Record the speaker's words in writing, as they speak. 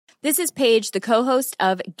This is Paige, the co-host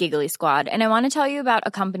of Giggly Squad, and I want to tell you about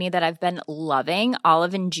a company that I've been loving,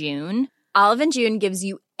 Olive and June. Olive and June gives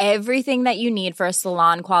you everything that you need for a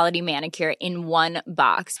salon-quality manicure in one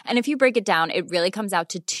box. And if you break it down, it really comes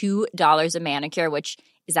out to $2 a manicure, which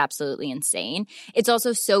is absolutely insane. It's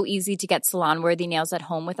also so easy to get salon-worthy nails at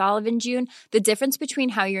home with Olive and June. The difference between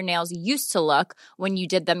how your nails used to look when you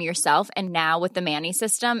did them yourself and now with the Mani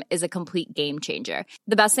system is a complete game changer.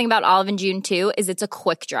 The best thing about Olive and June, too, is it's a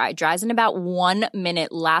quick dry. Dries in about 1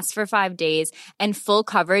 minute, lasts for 5 days, and full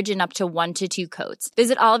coverage in up to 1 to 2 coats.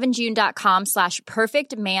 Visit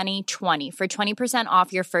oliveandjune.com/perfectmani20 for 20%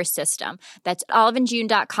 off your first system. That's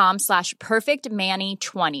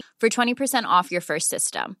oliveandjune.com/perfectmani20 for 20% off your first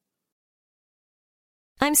system.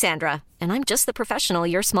 I'm Sandra, and I'm just the professional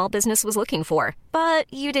your small business was looking for.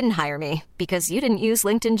 But you didn't hire me because you didn't use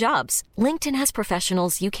LinkedIn Jobs. LinkedIn has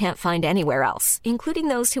professionals you can't find anywhere else, including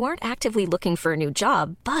those who aren't actively looking for a new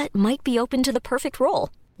job, but might be open to the perfect role,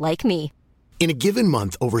 like me. In a given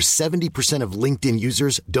month, over 70% of LinkedIn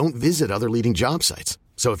users don't visit other leading job sites.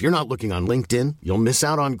 So if you're not looking on LinkedIn, you'll miss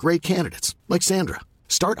out on great candidates like Sandra.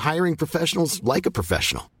 Start hiring professionals like a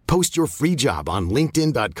professional. Post your free job on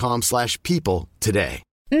linkedin.com/people today.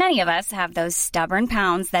 Many of us have those stubborn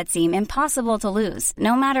pounds that seem impossible to lose,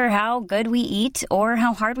 no matter how good we eat or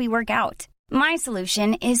how hard we work out. My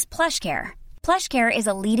solution is PlushCare. PlushCare is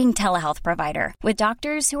a leading telehealth provider with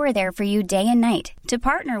doctors who are there for you day and night to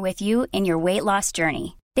partner with you in your weight loss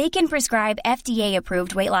journey. They can prescribe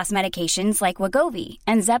FDA-approved weight loss medications like Wegovy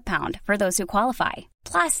and Zepbound for those who qualify.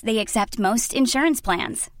 Plus, they accept most insurance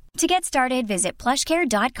plans. To get started, visit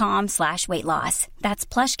plushcare.com/weightloss. That's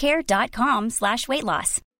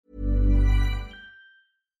plushcare.com/weightloss.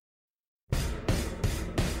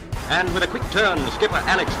 And with a quick turn, skipper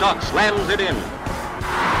Alex Dock slams it in.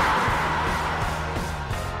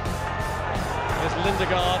 There's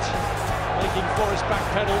Lindegaard making Forrest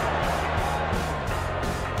backpedal.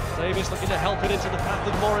 Davis looking to help it into the path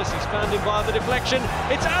of Morris. He's found him via the deflection.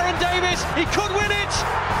 It's Aaron Davis. He could win it.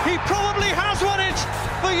 He probably has won it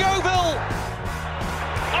for Yeovil.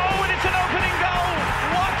 Oh, and it's an opening goal.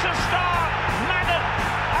 What a start. Madden,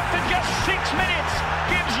 after just 6 minutes,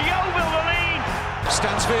 gives Yeovil the lead.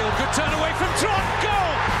 Stansfield, good turn away from Trot.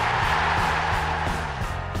 Goal.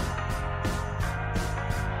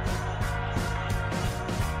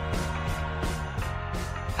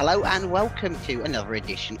 Hello and welcome to another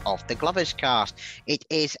edition of the Glovers Cast. It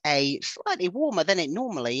is a slightly warmer than it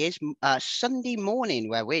normally is Sunday morning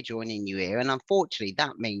where we're joining you here, and unfortunately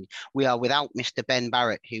that means we are without Mr. Ben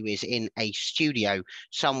Barrett, who is in a studio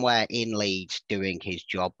somewhere in Leeds doing his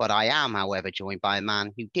job. But I am, however, joined by a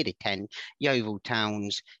man who did attend Yeovil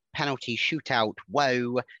Town's penalty shootout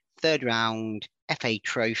woe, third round FA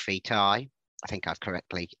Trophy tie. I think I've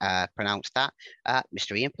correctly pronounced that.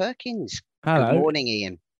 Mr. Ian Perkins. Hello. Good morning,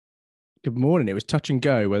 Ian. Good morning. It was touch and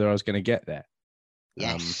go whether I was going to get there.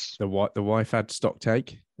 Yes. The wife had stock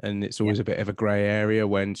take, and it's always a bit of a grey area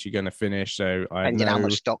when she's going to finish. So I had how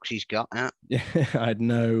much stock she's got. Yeah, I had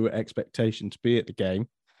no expectation to be at the game.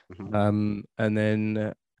 Mm-hmm. And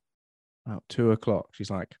then about 2:00,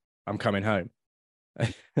 she's like, "I'm coming home."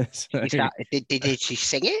 So, did she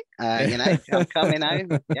sing it? I'm coming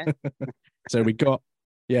home. Yeah. So we got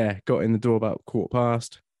in the door about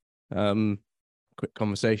 1:15. Quick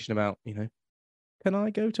conversation about, can I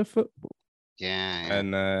go to football? Yeah.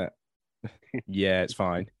 And yeah, it's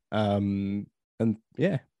fine. And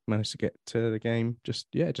managed to get to the game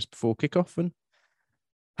just before kickoff and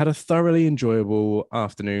had a thoroughly enjoyable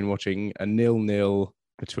afternoon watching a 0-0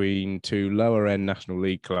 between two lower end National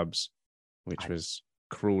League clubs, which was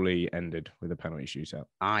cruelly ended with a penalty shootout.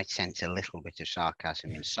 I sense a little bit of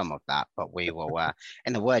sarcasm in some of that, but we will,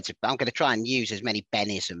 in the words of, I'm going to try and use as many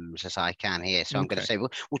Benisms as I can here. So I'm going to say we'll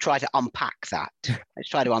try to unpack that. Let's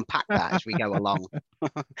try to unpack that as we go along.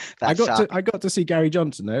 I got to see Gary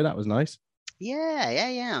Johnson though. That was nice.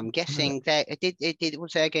 Yeah. I'm guessing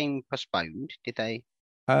was their game postponed? Did they?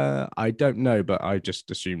 I don't know, but I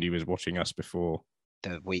just assumed he was watching us before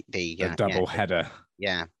the double header.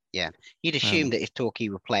 Yeah. You'd assume that if Torquay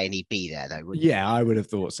were playing, he'd be there, though, wouldn't you? I would have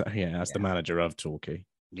thought so. Yeah, as the manager of Torquay.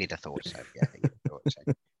 You'd have thought so. Yeah, you'd have thought so.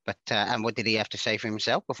 But and what did he have to say for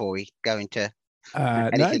himself before we go into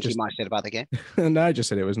anything he might have said about the game? No, I just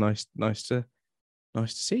said it was nice to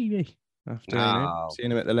see me after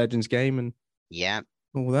seeing him at the Legends game and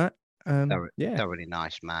all that. Thoroughly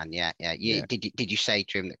nice, man. Yeah. Did you say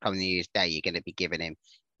to him that coming New Year's Day you're going to be giving him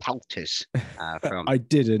pelters from? I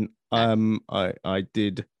didn't.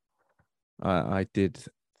 I did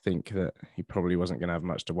think that he probably wasn't going to have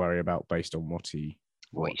much to worry about based on what he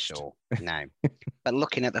what he saw. No. But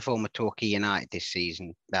looking at the form of Torquay United this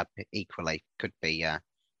season, that equally could be.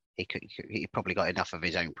 He probably got enough of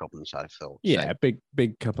his own problems, I'd have thought. Yeah, so,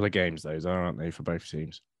 big couple of games those, aren't they, for both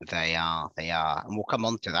teams? They are, and we'll come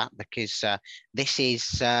on to that because this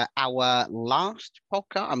is our last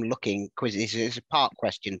podcast. I'm looking because this is a part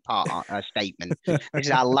question, part statement. This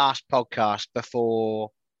is our last podcast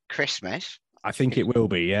before Christmas. I think it will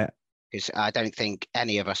be, yeah. Because I don't think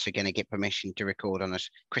any of us are going to get permission to record on a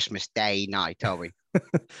Christmas Day night, are we?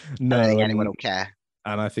 No, I don't think anyone will care.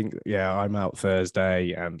 And I think, I'm out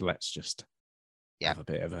Thursday, and let's just have a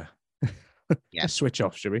bit of a switch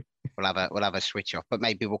off, should we? We'll have a switch off, but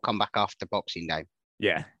maybe we'll come back after Boxing Day.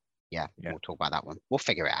 Yeah. We'll talk about that one. We'll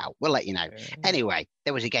figure it out. We'll let you know. Yeah. Anyway,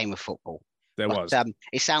 there was a game of football. There was.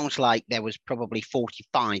 It sounds like there was probably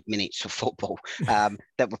 45 minutes of football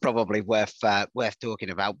that were probably worth talking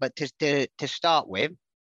about. But to start with,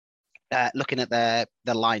 looking at the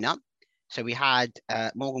lineup. So we had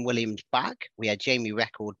Morgan Williams back. We had Jamie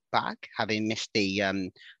Record back, having missed the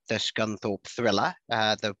Scunthorpe Thriller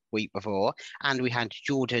the week before, and we had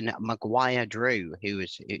Jordan Maguire-Drew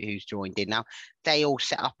who's joined in. Now they all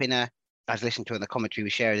set up in a. I was listening to the commentary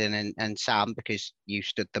with Sheridan and Sam because you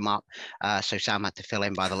stood them up, so Sam had to fill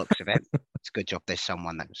in by the looks of it. It's a good job there's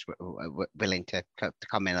someone that was willing to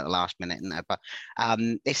come in at the last minute, but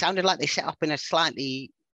it sounded like they set up in a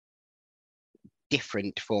slightly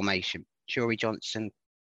different formation. Jory Johnson.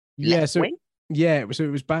 So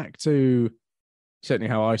it was back to certainly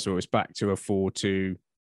how I saw it was back to a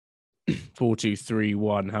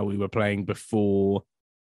 4-2-3-1, how we were playing before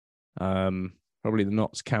probably the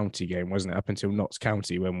Notts County game, wasn't it? Up until Notts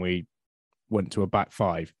County when we went to a back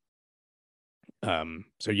five.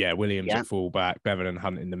 Williams at full back, Bevan and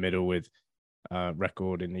Hunt in the middle with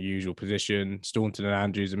Record in the usual position, Staunton and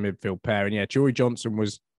Andrews a midfield pair, and Jory Johnson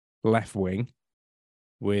was left wing.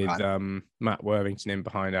 With Matt Worthington in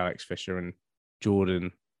behind Alex Fisher and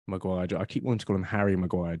Jordan Maguire-Drew. I keep wanting to call him Harry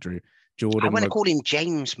Maguire-Drew. I want to call him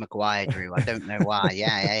James Maguire-Drew. I don't know why.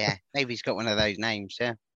 Yeah. Maybe he's got one of those names,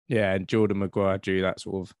 yeah. Yeah, and Jordan Maguire-Drew, that's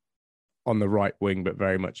sort of on the right wing, but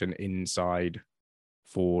very much an inside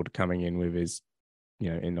forward coming in with his,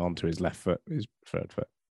 in onto his left foot, his third foot.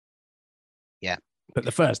 Yeah. But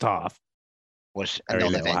the first half was very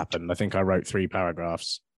little happened. I think I wrote 3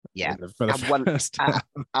 paragraphs. Yeah, for the first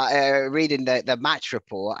reading the match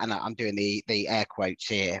report, and I'm doing the air quotes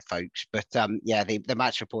here, folks. But the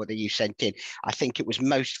match report that you sent in, I think it was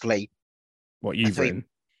mostly what you've written.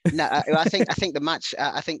 No, I think the match.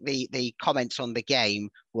 I think the comments on the game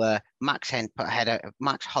were Max Hunt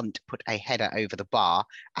put a header over the bar,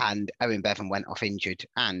 and Owen Bevan went off injured,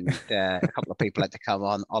 and a couple of people had to come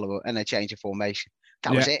on, Oliver, and a change of formation.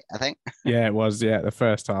 That was it, I think. Yeah, it was. Yeah, the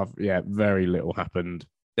first half. Yeah, very little happened.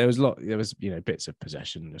 There was bits of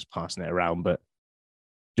possession, just passing it around, but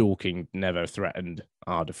Dorking never threatened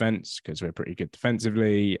our defence because we're pretty good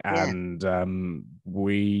defensively, and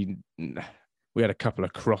we had a couple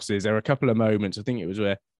of crosses. There were a couple of moments. I think it was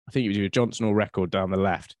either Johnson or Record down the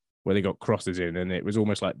left where they got crosses in, and it was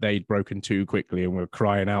almost like they'd broken too quickly and were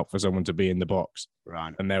crying out for someone to be in the box.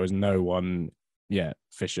 Right. And there was no one. Yeah,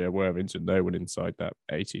 Fisher, Worthington, no one inside that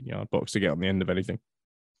 18-yard box to get on the end of anything.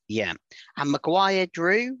 Yeah, and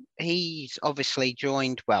Maguire-Drew, he's obviously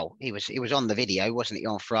joined. Well, he was on the video, wasn't he,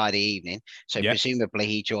 on Friday evening? So presumably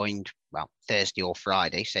he joined Thursday or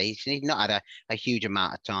Friday. So he's not had a huge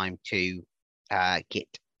amount of time to get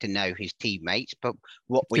to know his teammates. But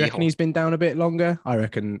what do you reckon he's been down a bit longer? I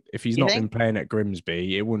reckon if he's not been playing at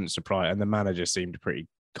Grimsby, it wouldn't surprise. And the manager seemed pretty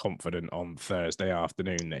confident on Thursday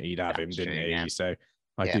afternoon that he'd have him, didn't he? Yeah. So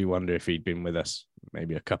I do wonder if he'd been with us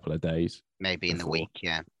maybe a couple of days. Maybe in the week,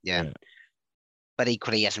 yeah. But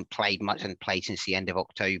equally, he hasn't played much and played since the end of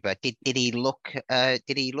October. Did he look a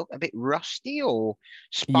bit rusty or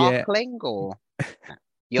sparkling? Or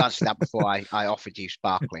you answered that before I offered you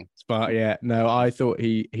sparkling. No, I thought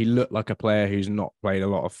he looked like a player who's not played a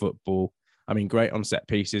lot of football. I mean, great on set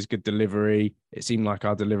pieces, good delivery. It seemed like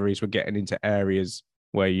our deliveries were getting into areas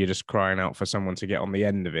where you're just crying out for someone to get on the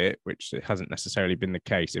end of it, which it hasn't necessarily been the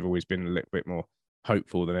case. They've always been a little bit more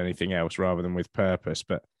hopeful than anything else rather than with purpose.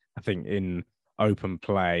 But I think in open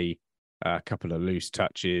play, a couple of loose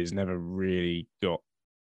touches, never really got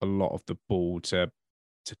a lot of the ball to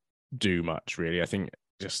do much, really. I think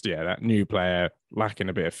just, that new player lacking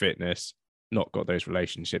a bit of fitness, not got those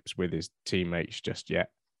relationships with his teammates just yet.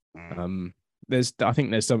 I think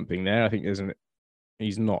there's something there. I think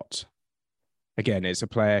he's not... Again, it's a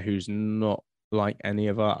player who's not like any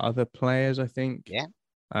of our other players, I think. Yeah.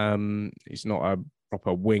 He's not a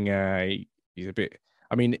proper winger. He's a bit...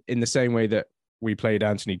 I mean, in the same way that we played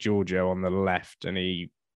Anthony Giorgio on the left, and he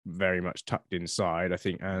very much tucked inside. I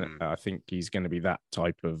think he's going to be that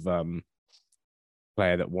type of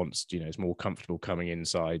player that wants, is more comfortable coming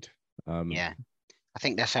inside. Yeah, I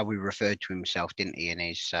think that's how he referred to himself, didn't he, in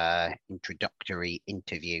his introductory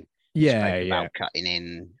interview? Yeah, about cutting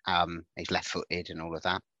in, he's left-footed and all of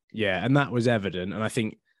that. Yeah, and that was evident. And I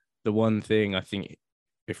think the one thing,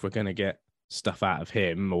 if we're going to get stuff out of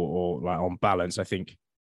him or like on balance, I think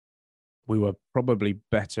we were probably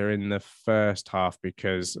better in the first half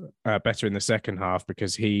because better in the second half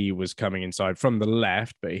because he was coming inside from the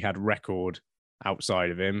left, but he had Record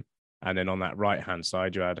outside of him. And then on that right-hand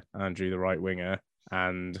side, you had Andrew, the right winger,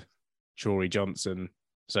 and Chory Johnson.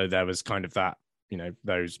 So there was kind of that,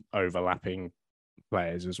 those overlapping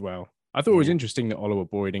players as well. I thought it was interesting that Oliver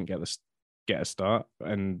Boy didn't get a start,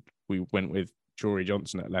 and we went with Chory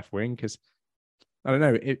Johnson at left wing because I don't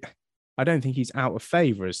know. I don't think he's out of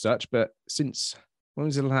favour as such, but since when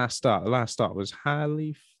was the last start? The last start was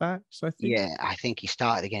Halifax, I think. Yeah, I think he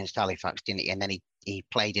started against Halifax, didn't he? And then he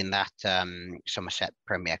played in that Somerset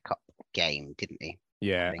Premier Cup game, didn't he?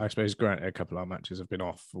 Yeah, I suppose granted a couple of our matches have been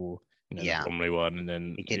off for the Bromley one, and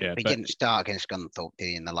then he didn't start against Gunthorpe, did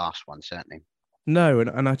he, in the last one, certainly. No,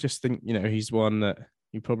 and I just think he's one that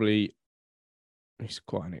he's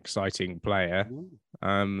quite an exciting player.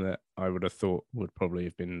 That I would have thought would probably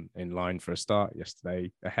have been in line for a start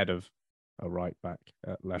yesterday ahead of a right back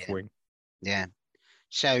at left wing. Yeah.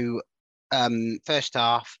 So first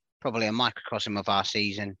half, probably a microcosm of our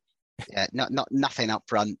season. Nothing up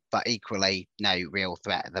front, but equally no real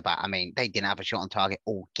threat at the back. I mean, they didn't have a shot on target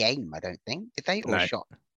all game, I don't think. Did they? Or shot?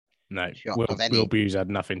 No. Will Buse had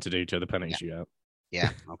nothing to do to the penalty shootout. Yeah.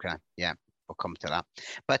 Okay. Yeah. We'll come to that.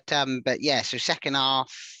 But yeah, so second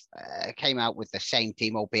half came out with the same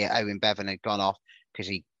team, albeit Owen Bevan had gone off because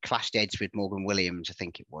he clashed heads with Morgan Williams, I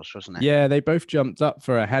think it was, wasn't it? Yeah, they both jumped up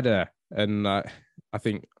for a header. And I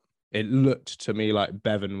think it looked to me like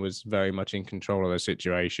Bevan was very much in control of the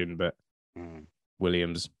situation, but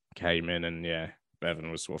Williams came in and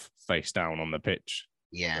Bevan was sort of face down on the pitch.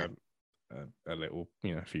 Yeah. A little,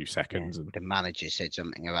 a few seconds. Yeah. And the manager said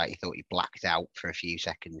something about he thought he blacked out for a few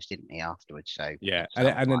seconds, didn't he, afterwards? So yeah,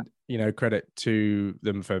 and then credit to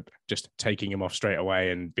them for just taking him off straight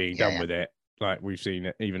away and being done with it. Like we've seen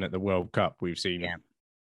it even at the World Cup, we've seen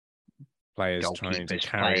players trying to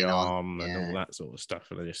carry on and all that sort of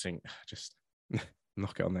stuff, and I just think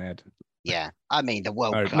knock it on the head. Yeah, I mean the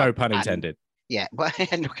World Cup. No pun intended. Yeah, well, I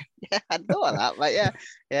know that, but yeah.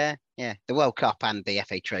 The World Cup and the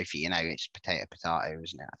FA Trophy, it's potato,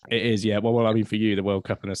 isn't it? I think. It is, yeah. Well, I mean, for you, the World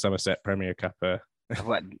Cup and the Somerset Premier Cup are...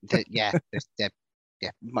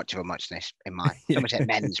 much of a muchness in my Somerset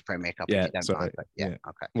Men's Premier Cup. If you don't mind, but okay.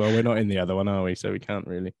 Well, we're not in the other one, are we? So we can't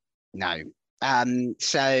really. No.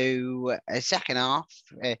 So second half,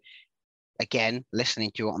 again,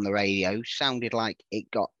 listening to it on the radio, sounded like it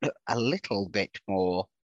got a little bit more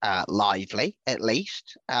lively, at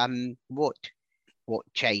least. What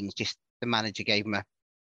changed? Just the manager gave him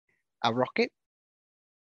a rocket.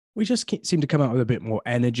 We just seemed to come out with a bit more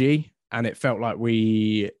energy, and it felt like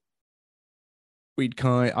we'd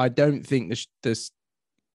I don't think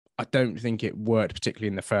I don't think it worked particularly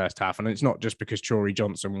in the first half, and it's not just because Chory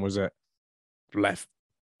Johnson was at left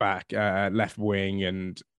wing,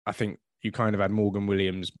 and I think you kind of had Morgan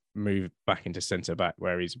Williams move back into centre back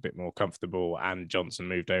where he's a bit more comfortable, and Johnson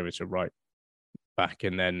moved over to right back,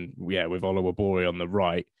 and then with Oliver Bory on the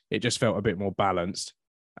right, it just felt a bit more balanced,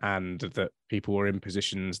 and that people were in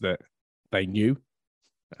positions that they knew,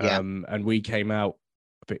 and we came out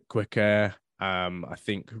a bit quicker. I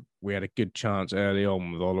think we had a good chance early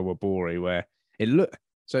on with Oliver Bory where it looked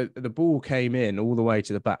so the ball came in all the way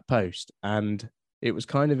to the back post, and it was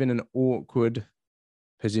kind of in an awkward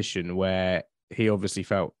position where he obviously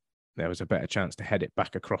felt there was a better chance to head it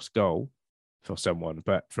back across goal for someone.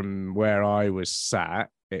 But from where I was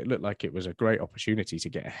sat, it looked like it was a great opportunity to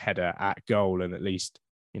get a header at goal and at least,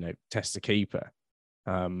 test the keeper.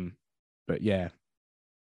 But an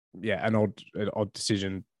odd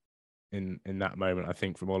decision in that moment, I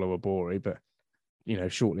think, from Oliver Bory. But,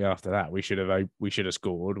 shortly after that, we should have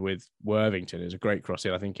scored with Worthington. It was a great cross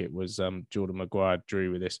in. I think it was Jordan Maguire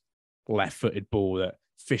drew with this left-footed ball that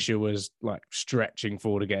Fisher was like stretching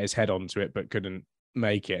for to get his head onto it, but couldn't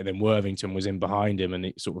make it. And then Worthington was in behind him,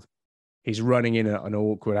 and he's running in at an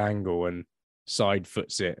awkward angle and side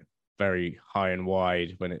foots it very high and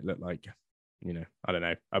wide when it looked like, I don't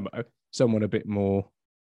know, someone a bit more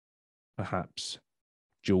perhaps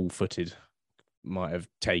dual-footed might have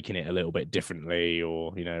taken it a little bit differently,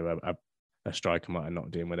 or, a striker might have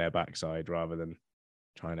knocked in with their backside rather than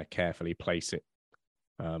trying to carefully place it.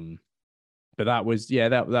 but that was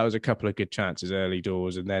that was a couple of good chances early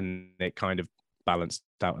doors, and then it kind of balanced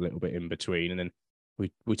out a little bit in between, and then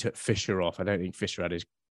we took Fisher off. I don't think Fisher had his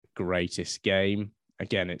greatest game.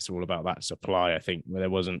 Again, it's all about that supply. I think where there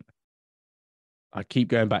wasn't. I keep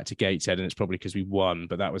going back to Gateshead, and it's probably because we won,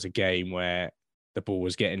 but that was a game where the ball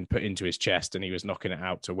was getting put into his chest and he was knocking it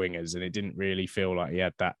out to wingers, and it didn't really feel like he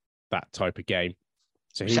had that type of game.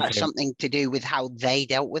 So was that something to do with how they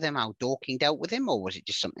dealt with him, how Dorking dealt with him, or was it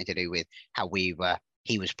just something to do with how he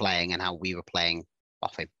was playing and how we were playing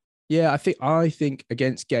off him? Yeah, I think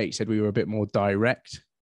against Gateshead we were a bit more direct,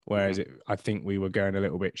 whereas I think we were going a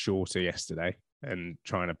little bit shorter yesterday and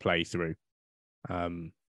trying to play through,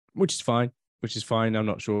 which is fine. I'm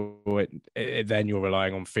not sure. Then you're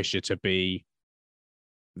relying on Fisher to be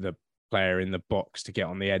the player in the box to get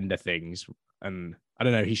on the end of things. And I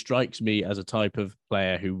don't know, he strikes me as a type of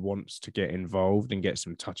player who wants to get involved and get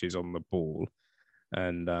some touches on the ball.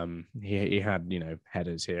 And he had,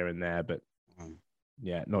 headers here and there, but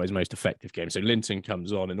not his most effective game. So Linton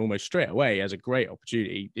comes on and almost straight away has a great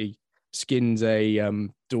opportunity. He skins a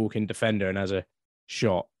Dorking defender and has a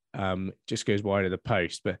shot, just goes wide of the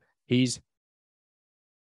post. But I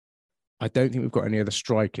don't think we've got any other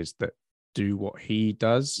strikers that do what he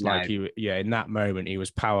does. No. Like in that moment, he was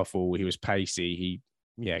powerful, he was pacey, he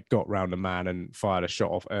got round a man and fired a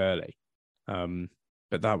shot off early.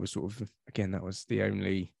 But that was sort of, again, that was the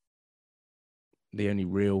only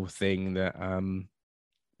real thing that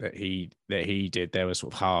he did. There were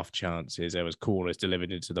sort of half chances, there was corners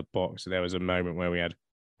delivered into the box. So there was a moment where we had, I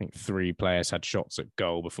think 3 players had shots at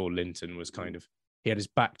goal before Linton was he had his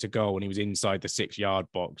back to goal and he was inside the 6-yard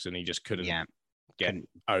box and he just couldn't get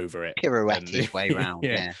over it. Pirouette his way around.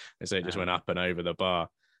 And so it just went up and over the bar.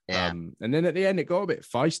 Yeah. And then at the end, it got a bit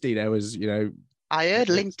feisty. There was, I heard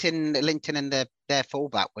Linton and their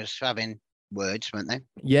fullback was having words, weren't they?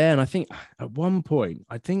 Yeah, and I think at one point,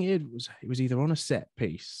 it was either on a set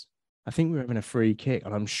piece. I think we were having a free kick,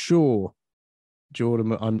 and I'm sure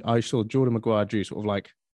I saw Jordan Maguire do sort of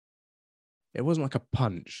like, it wasn't like a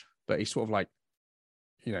punch, but he sort of like,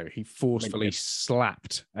 he forcefully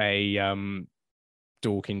slapped a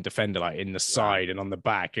Dorking defender like in the side and on the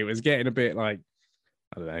back. It was getting a bit like,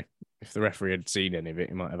 I don't know, if the referee had seen any of it,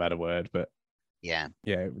 he might have had a word, but yeah,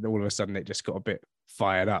 all of a sudden it just got a bit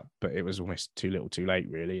fired up, but it was almost too little too late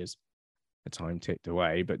really as the time ticked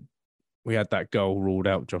away. But we had that goal ruled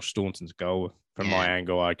out, Josh Staunton's goal. From my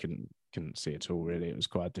angle, I couldn't see it at all really. It was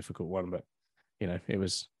quite a difficult one, but it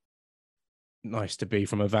was nice to be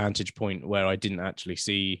from a vantage point where I didn't actually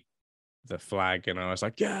see the flag, and I was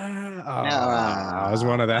like, I was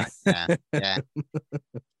one of that. Yeah.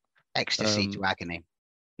 Ecstasy to agony.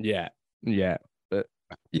 Yeah. But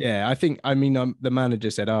I think, the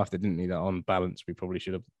manager said after, didn't he, that on balance we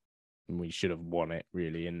should have won it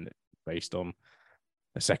really, based on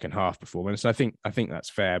the second half performance. I think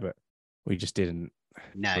that's fair, but we just didn't.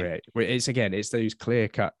 No, it's those clear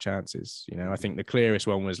cut chances. I think the clearest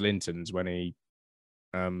one was Linton's when he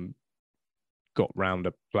got round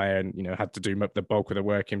a player and had to do the bulk of the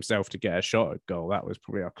work himself to get a shot at goal. That was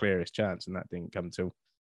probably our clearest chance, and that didn't come till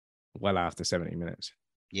well after 70 minutes.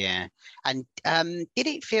 Yeah, and did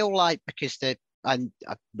it feel like, because I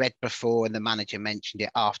read before and the manager mentioned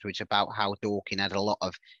it afterwards about how Dorking had a lot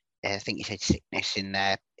of, I think he said, sickness in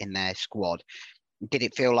their squad. Did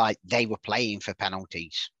it feel like they were playing for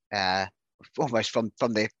penalties almost from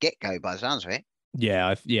the get-go by the sounds of it?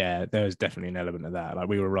 Yeah, there was definitely an element of that. Like,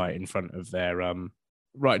 we were right in front of their,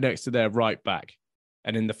 right next to their right back.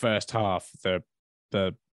 And in the first half, the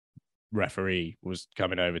referee was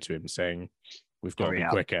coming over to him saying, we've got to be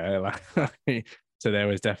quicker. So there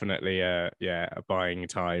was definitely a buying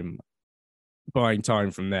time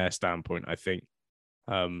from their standpoint, I think.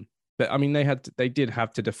 But they did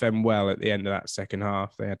have to defend well at the end of that second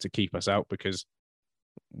half. They had to keep us out because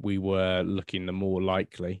we were looking the more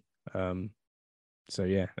likely. And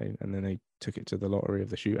then they took it to the lottery of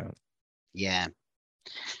the shootout. Yeah,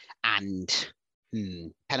 and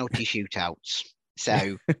penalty shootouts.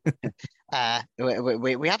 So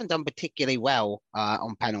we haven't done particularly well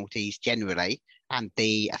on penalties generally, and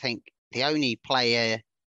I think the only player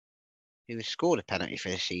who has scored a penalty for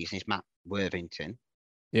this season is Matt Worthington.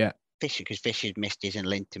 Yeah. Fisher, because Fisher missed his and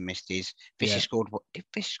Linton missed his. Fisher scored what? Did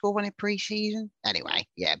Fisher score one in pre-season? Anyway,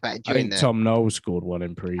 but I think Tom Knowles scored one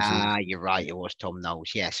in pre-season. You're right, it was Tom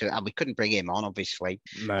Knowles. Yeah, so we couldn't bring him on, obviously.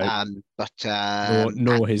 No.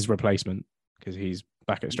 Nor his replacement, because he's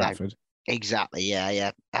back at Stratford. No, exactly. Yeah.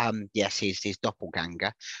 Yes, his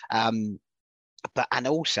doppelganger. And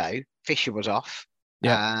also Fisher was off.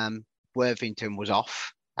 Yeah. Worthington was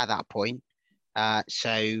off at that point.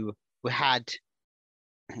 So we had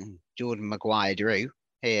Jordan Maguire-Drew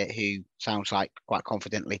here, who sounds like quite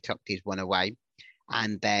confidently tucked his one away.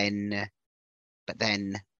 And then, but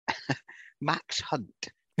then Max Hunt,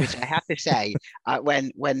 which I have to say,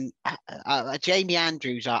 when Jamie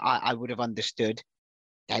Andrews, I would have understood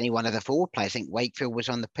any one of the forward players. I think Wakefield was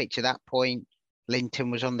on the pitch at that point. Linton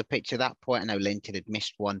was on the pitch at that point. I know Linton had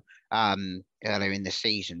missed one earlier in the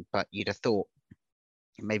season, but you'd have thought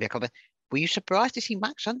maybe a couple. Were you surprised to see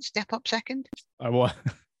Max Hunt step up second? I was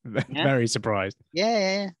very surprised.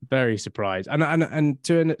 Yeah. Very surprised. And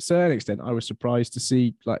to a certain extent, I was surprised to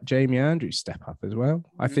see like Jamie Andrews step up as well.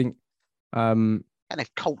 I think kind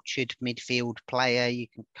of cultured midfield player. You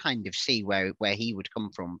can kind of see where he would come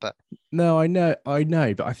from. But no, I know.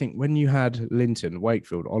 But I think when you had Linton,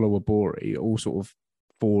 Wakefield, Oluwabori, all sort of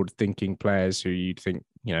forward-thinking players who you'd think,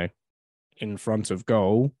 in front of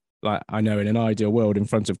goal, like I know in an ideal world, in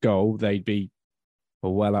front of goal, they'd be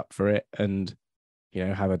well up for it and,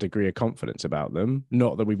 have a degree of confidence about them.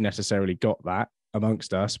 Not that we've necessarily got that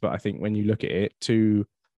amongst us, but I think when you look at it, 2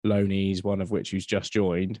 loanees, one of which who's just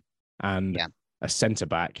joined, and a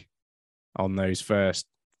centre-back on those first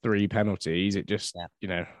 3 penalties, it just,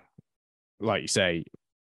 like you say,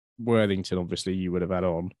 Worthington, obviously, you would have had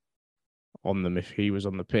on them if he was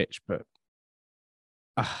on the pitch, but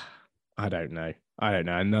I don't know.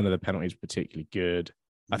 And none of the penalties were particularly good.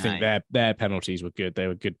 I think their penalties were good. They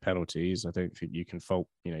were good penalties. I don't think you can fault,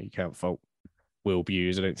 you can't fault Will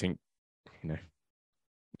Buse. I don't think,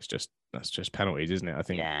 that's just penalties, isn't it? I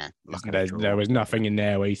think there was nothing in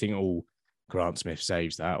there where you think, oh, Grant Smith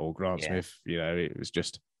saves that, or Grant Smith, it was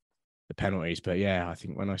just the penalties. But yeah, I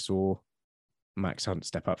think when I saw Max Hunt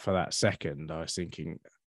step up for that second, I was thinking,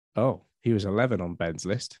 oh, he was 11 on Ben's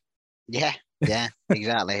list. Yeah,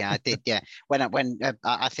 exactly. I did. Yeah, when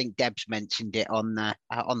I think Debs mentioned it on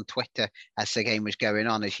Twitter as the game was going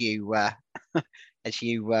on, as you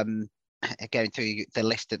going through the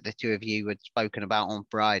list that the two of you had spoken about on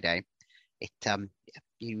Friday.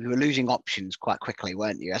 You were losing options quite quickly,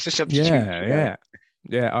 weren't you? As a substitute. Yeah.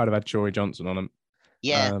 I'd have had Troy Johnson on him.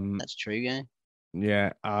 Yeah, that's true.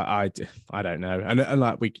 Yeah. I don't know, and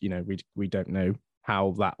like we don't know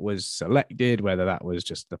how that was selected, whether that was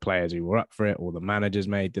just the players who were up for it or the managers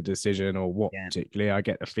made the decision or what particularly. I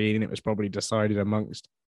get the feeling it was probably decided amongst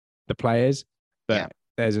the players, but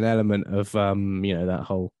there's an element of, that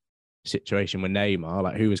whole situation with Neymar,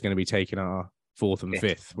 like who was going to be taking our 4th and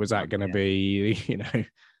 5th? Was that going to be,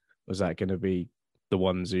 was that going to be the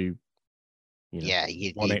ones who,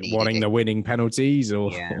 wanting the winning penalties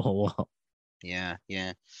or what? Yeah.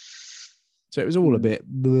 So it was all a bit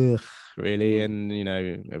blech, really, and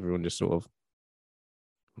everyone just sort of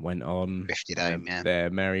went on drifted home, their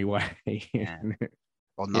merry way.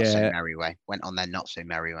 Or not so merry way. Went on their not so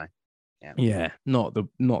merry way. Yeah, not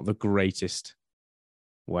the greatest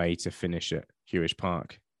way to finish at Hewish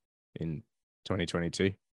Park in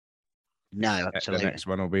 2022. No, absolutely. The next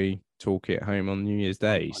one will be Torquay at home on New Year's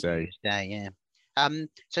Day. New Year's Day, yeah. So I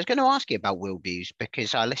was going to ask you about Will Buse,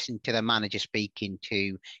 because I listened to the manager speaking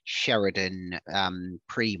to Sheridan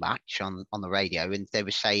pre-match on the radio, and he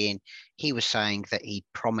was saying that he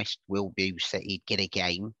promised Will Buse that he'd get a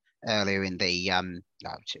game earlier in the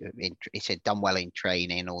he said done well in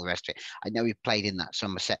training, all the rest of it. I know he played in that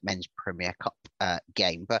Somerset Men's Premier Cup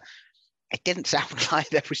game, but it didn't sound like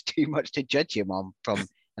there was too much to judge him on from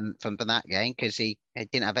that game, because he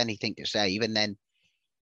didn't have anything to save, and then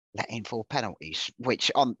let in 4 penalties,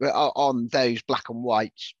 which on those black and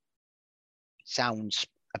whites sounds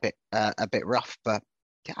a bit rough. But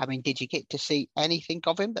I mean, did you get to see anything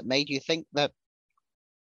of him that made you think that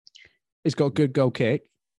he's got a good goal kick?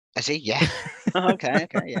 Has he? Yeah. Okay.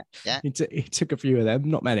 Yeah. He took a few of them,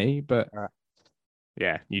 not many, but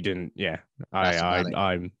yeah, you didn't. Yeah,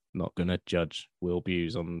 I'm not going to judge Will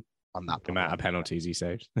Buse on that amount of penalties he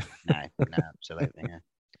saves. No, absolutely. Yeah.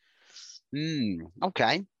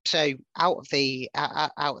 Okay, so out of the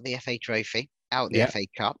FA Trophy, out of the FA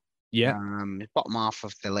Cup, bottom half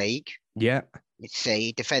of the league, let's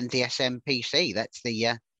see, defend the SMPC. That's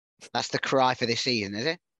the cry for this season, is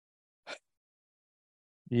it?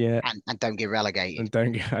 Yeah, and don't get relegated. And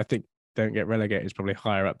don't get relegated is probably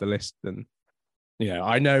higher up the list than,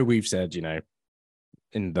 I know we've said,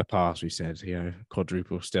 in the past we said,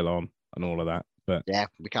 quadruple still on and all of that, but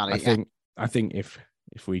we can't. I think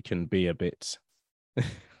if we can be a bit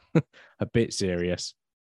serious,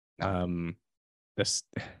 that's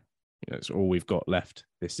all we've got left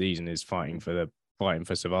this season is fighting for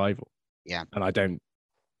survival. Yeah, and I don't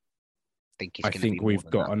think I think we've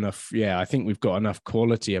got enough. Yeah, I think we've got enough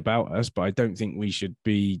quality about us, but I don't think we should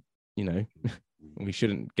be. We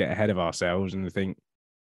shouldn't get ahead of ourselves and think,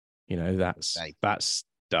 that's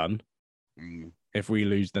done. if we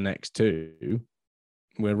lose the next two,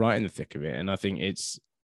 we're right in the thick of it. And I think it's,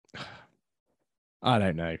 I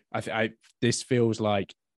don't know. This feels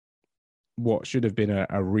like what should have been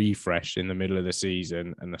a refresh in the middle of the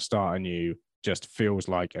season, and the start anew just feels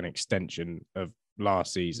like an extension of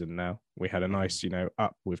last season. Now we had a nice,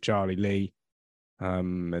 up with Charlie Lee,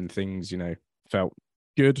 and things, felt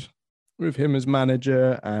good with him as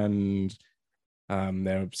manager, and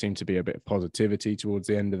there seemed to be a bit of positivity towards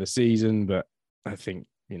the end of the season. But I think,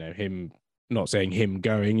 him, not saying him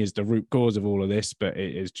going is the root cause of all of this, but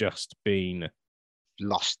it has just been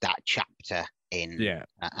lost that chapter in. Yeah.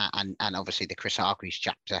 And obviously the Chris Hargreaves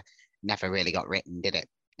chapter never really got written, did it?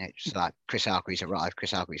 It's like Chris Hargreaves arrived,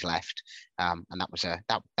 Chris Hargreaves left, and that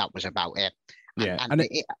was about it.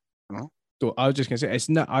 I was just going to say, it's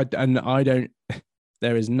not. I don't.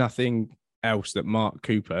 There is nothing else that Mark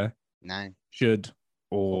Cooper should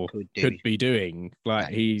or could be doing. Like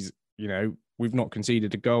he's, we've not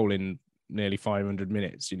conceded a goal in nearly 500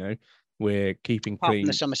 minutes. We're keeping Apart clean. From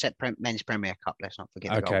the Somerset Men's Premier Cup, let's not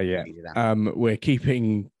forget. Okay, yeah. We're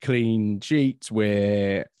keeping clean sheets.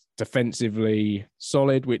 We're defensively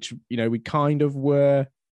solid, which we kind of were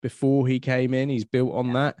before he came in. He's built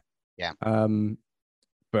on that. Yeah.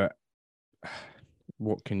 But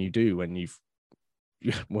what can you do when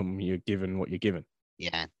you're given what you're given?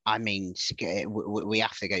 Yeah, I mean, we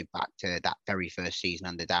have to go back to that very first season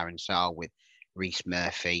under Darren Sarll with Rhys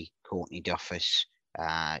Murphy, Courtney Duffus,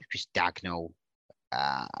 Chris Dagnall.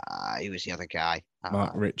 Who was the other guy?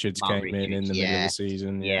 Mark Richards came in the middle of the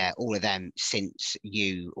season. Yeah, all of them. Since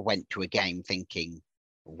you went to a game thinking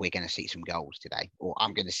we're going to see some goals today, or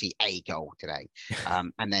I'm going to see a goal today,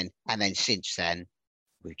 and then since then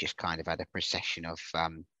we've just kind of had a procession of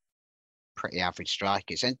pretty average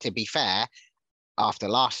strikers. And to be fair, after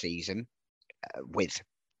last season with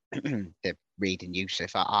the Reid and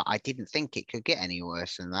Yusuf, I didn't think it could get any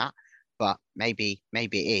worse than that. But maybe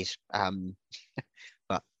it is.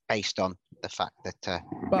 But based on the fact that,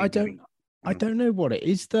 but I don't know what it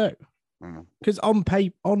is though, because on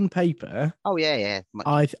paper, oh yeah,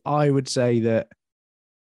 I would say that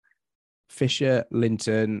Fisher,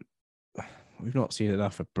 Linton, we've not seen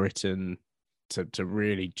enough of Britain to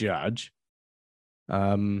really judge.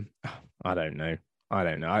 I don't know.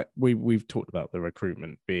 We've talked about the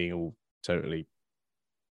recruitment being all totally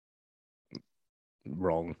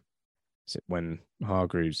wrong when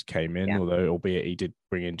Hargreaves came in, although albeit he did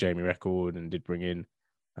bring in Jamie Record and did bring in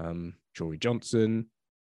Jory Johnson.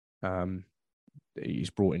 He's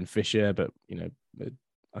brought in Fisher, but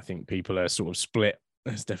I think people are sort of split.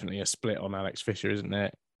 There's definitely a split on Alex Fisher, isn't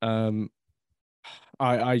there?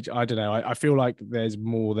 I don't know. I feel like there's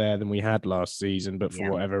more there than we had last season, but for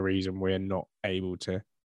whatever reason, we're not able to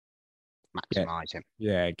maximize it.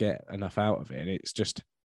 Yeah, get enough out of it. And it's just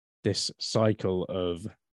this cycle of,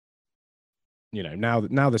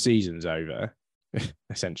 now the season's over,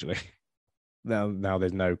 essentially. Now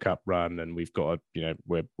there's no cup run, and we've got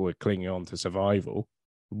we're clinging on to survival.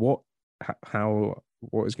 What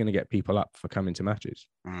is going to get people up for coming to matches?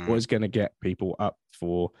 What is going to get people up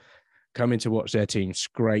for coming to watch their team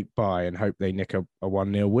scrape by and hope they nick a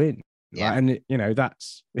 1-0 win? Yeah. Right?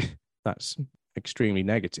 And that's extremely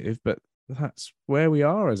negative, but that's where we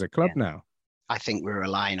are as a club now. I think we're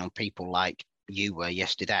relying on people like you were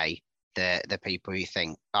yesterday, the people who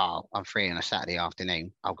think, oh, I'm free on a Saturday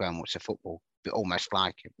afternoon, I'll go and watch the football. But almost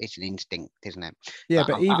like it's an instinct, isn't it? Yeah,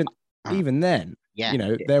 but even then,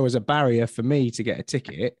 there was a barrier for me to get a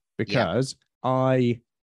ticket because I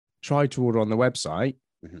tried to order on the website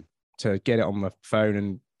to get it on my phone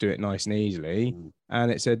and do it nice and easily.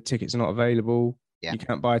 And it said tickets are not available. You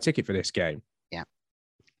can't buy a ticket for this game. Yeah.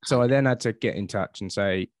 So I then had to get in touch and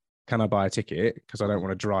say, can I buy a ticket? Because I don't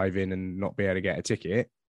want to drive in and not be able to get a ticket,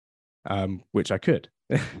 which I could.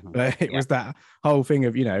 But it was that whole thing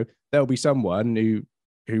of, there'll be someone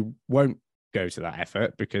who won't go to that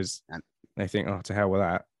effort because they think, oh, to hell with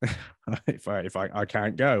that. if I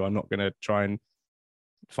can't go, I'm not going to try and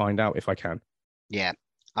find out if I can. Yeah.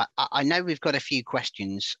 I know we've got a few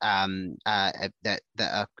questions that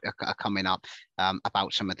are coming up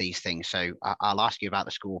about some of these things, so I'll ask you about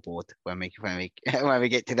the scoreboard when we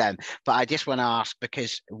get to them. But I just want to ask,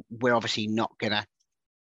 because we're obviously not going to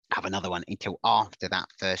have another one until after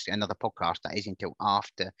another podcast that is until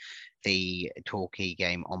after the Torquay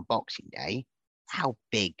game on Boxing Day. How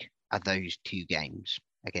big are those two games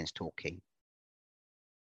against Torquay?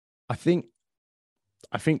 I think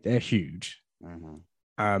they're huge.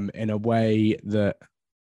 In a way that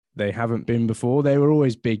they haven't been before. They were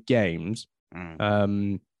always big games.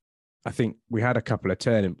 I think we had a couple of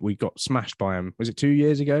we got smashed by them. Was it 2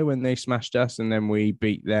 years ago when they smashed us and then we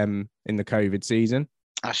beat them in the COVID season?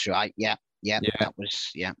 That's right. Yeah. That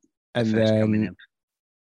was And then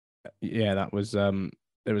that was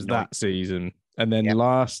there was that season. And then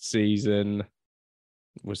last season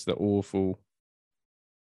was the awful.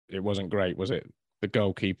 It wasn't great, was it? The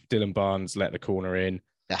goalkeeper Dylan Barnes let the corner in.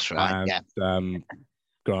 That's right. And,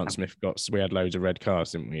 Grant Smith we had loads of red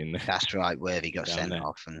cards, didn't we? That's right. Worthy got sent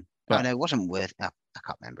off, and it wasn't Worthy. I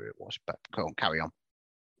can't remember who it was, but go on, carry on.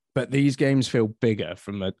 But these games feel bigger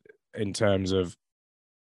in terms of,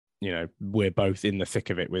 we're both in the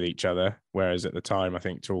thick of it with each other. Whereas at the time, I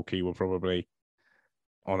think Torquay were probably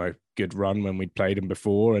on a good run when we'd played them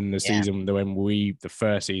before, and the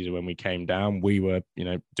first season when we came down, we were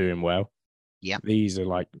doing well. Yeah, these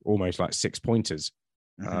are almost like 6 pointers.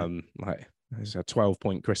 It's a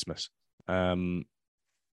 12-point Christmas. And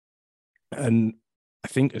I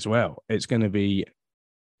think as well, it's going to be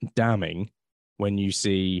damning when you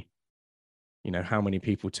see, how many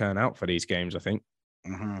people turn out for these games, I think.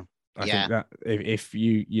 Mm-hmm. I think that if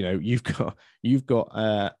you've got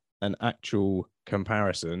an actual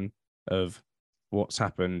comparison of what's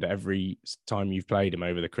happened every time you've played them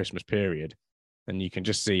over the Christmas period, and you can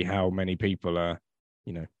just see how many people are,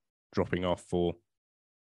 dropping off for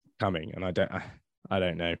coming. And I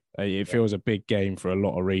don't know. It feels a big game for a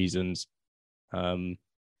lot of reasons. Will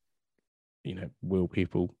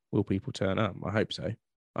people turn up? I hope so.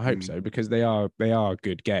 Because they are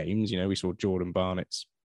good games. We saw Jordan Barnett's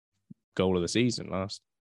goal of the season last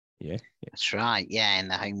year. That's right. Yeah, in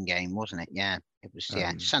the home game, wasn't it? Yeah, it was.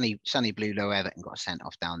 Yeah, Sonny Bluelow Everton got sent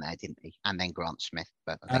off down there, didn't he? And then Grant Smith.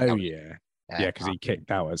 But because he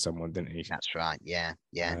kicked out at someone, didn't he? That's right. Yeah.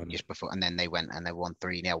 Just before, and then they went and they won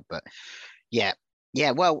 3-0. But yeah.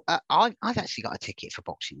 Well, I've actually got a ticket for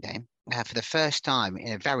Boxing Day for the first time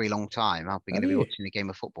in a very long time. I'll be going to be watching a game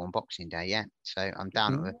of football on Boxing Day. Yeah, so I'm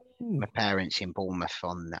down with my parents in Bournemouth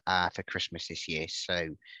for Christmas this year. So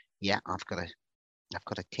yeah, I've got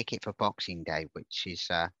a ticket for Boxing Day, which is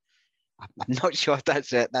I'm not sure if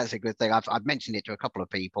that's a good thing. I've mentioned it to a couple of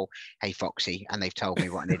people. Hey, Foxy, and they've told me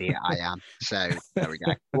what an idiot I am. So there we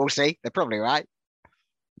go. We'll see. They're probably right.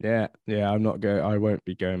 Yeah. I'm not going. I won't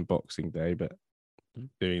be going Boxing Day, but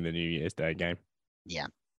doing the New Year's Day game. Yeah.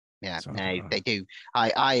 So, no, they do.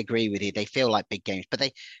 I agree with you. They feel like big games, but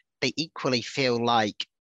they equally feel like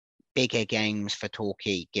bigger games for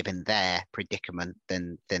Torquay, given their predicament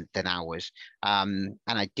than ours. And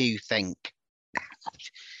I do think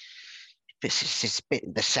this is a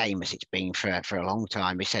bit the same as it's been for a long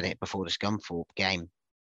time. We said it before the Scunthorpe game.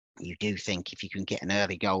 You do think if you can get an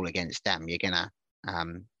early goal against them, you're gonna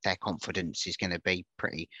their confidence is going to be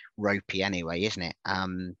pretty ropey anyway, isn't it?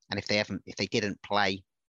 And if they didn't play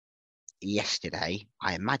yesterday,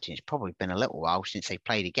 I imagine it's probably been a little while since they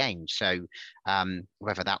played a game. So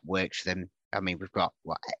whether that works for them, I mean, we've got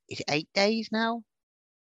is it 8 days now?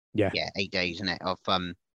 Yeah, 8 days, isn't it, of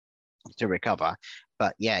to recover.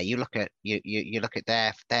 But yeah, you look at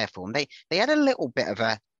their form. They had a little bit of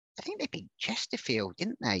a. I think they beat Chesterfield,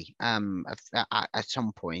 didn't they? At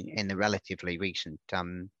some point in the relatively recent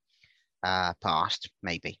past,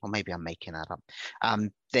 maybe, or maybe I'm making that up.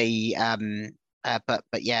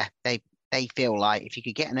 But yeah, they feel like if you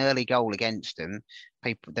could get an early goal against them,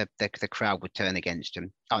 the crowd would turn against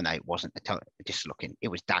them. Oh no, it wasn't. Just looking, it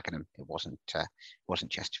was Dagenham. It wasn't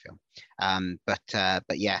Chesterfield. But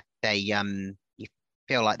yeah, they you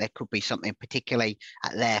feel like there could be something, particularly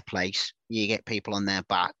at their place. You get people on their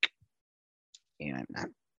back. You don't know.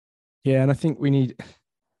 Yeah, and I think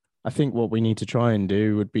what we need to try and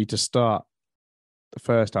do would be to start the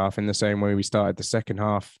first half in the same way we started the second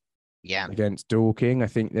half. Yeah, against Dorking. I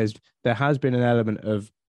think there has been an element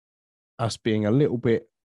of us being a little bit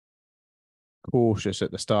cautious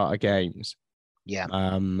at the start of games. Yeah.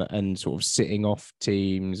 And sort of sitting off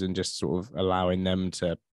teams and just sort of allowing them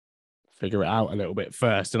to figure it out a little bit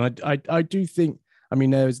first. And I do think, I mean,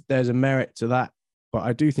 there's a merit to that, but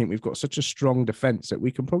I do think we've got such a strong defense that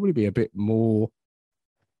we can probably be a bit more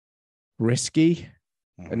risky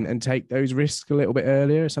and take those risks a little bit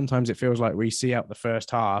earlier. Sometimes it feels like we see out the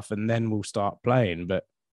first half and then we'll start playing. But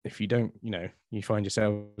if you don't, you find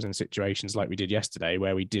yourselves in situations like we did yesterday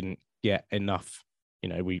where we didn't get enough,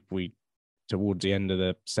 we towards the end of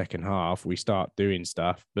the second half, we start doing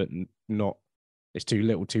stuff, but not, it's too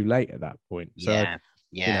little too late at that point. So,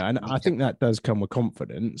 and I think that does come with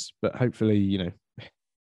confidence, but hopefully,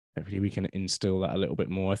 hopefully we can instill that a little bit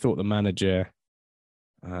more. I thought the manager,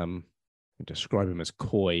 describe him as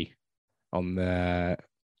coy on the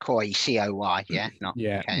coy, COY, not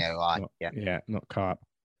KOI, not carp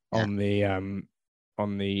on the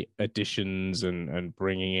on the additions and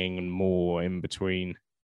bringing in more in between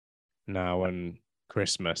now and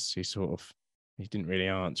Christmas. He didn't really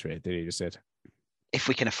answer it, did he? He just said, if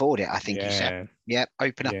we can afford it, I think he said. Yeah,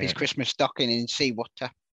 open up his Christmas stocking and see what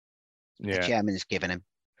the chairman's given him.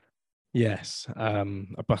 Yes, a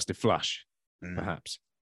busted flush, perhaps.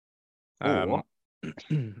 Or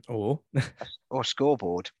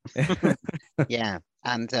scoreboard. Yeah,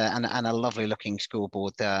 and a lovely looking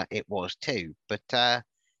scoreboard it was too. But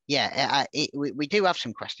we do have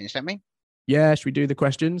some questions, don't we? Yeah, should we do the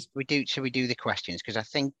questions? We do. So we do the questions because I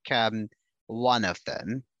think one of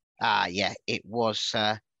them, it was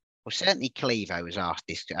certainly Clevo was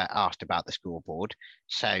asked about the scoreboard.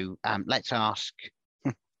 So let's ask.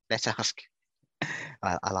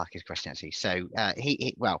 I like his question actually. So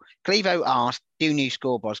Clevo asked, do new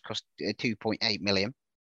scoreboards cost 2.8 million?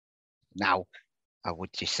 Now, I would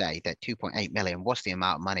just say that 2.8 million was the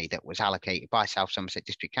amount of money that was allocated by South Somerset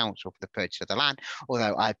District Council for the purchase of the land,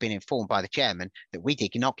 although I've been informed by the chairman that we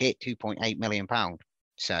did not get 2.8 million pounds.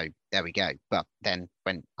 So there we go. But then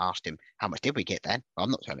when asked him, how much did we get then? Well,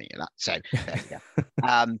 I'm not telling you that. So there we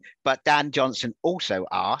go. But Dan Johnson also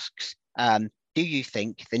asks, do you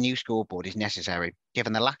think the new scoreboard is necessary,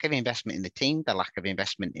 given the lack of investment in the team, the lack of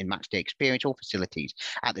investment in matchday experience or facilities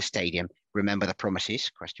at the stadium? Remember the promises? ?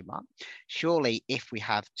 Surely, if we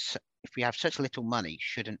have such little money,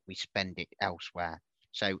 shouldn't we spend it elsewhere?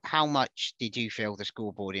 So, how much did you feel the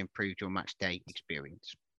scoreboard improved your matchday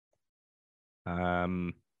experience?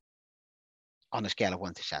 On a scale of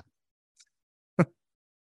 1 to 7.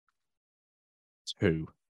 2.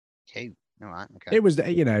 2. All right. Okay. It was,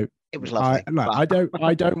 it was lovely.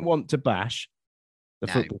 I don't want to bash the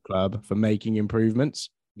football club for making improvements.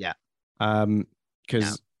 Yeah.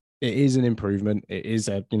 Because it is an improvement. It is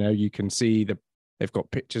you can see they've got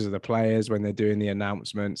pictures of the players when they're doing the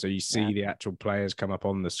announcement. So you see the actual players come up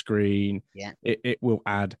on the screen. Yeah. It will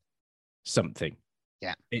add something.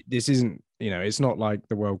 Yeah. This isn't, it's not like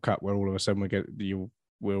the World Cup where all of a sudden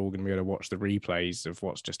we're all going to be able to watch the replays of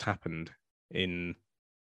what's just happened in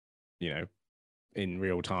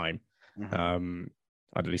real time. Mm-hmm.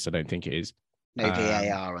 At least I don't think it is. No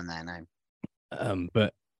VAR on there, no.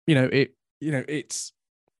 But it's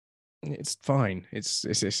fine.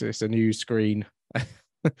 It's a new screen.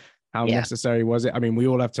 How necessary was it? I mean, we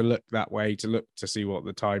all have to look that way to see what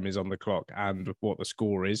the time is on the clock and what the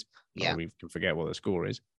score is. Yeah, we can forget what the score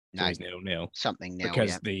is. No, it's 0-0. Something nil.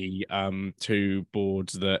 Because the 2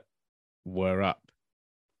 boards that were up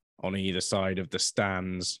on either side of the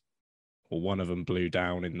stands, or one of them blew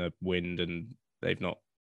down in the wind, and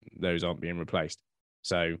those aren't being replaced.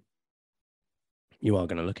 So you are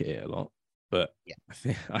going to look at it a lot, but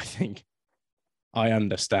I think I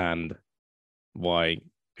understand why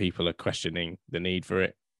people are questioning the need for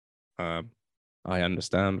it. I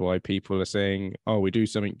understand why people are saying, "Oh, we do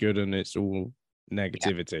something good," and it's all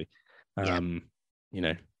negativity.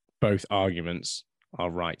 Both arguments are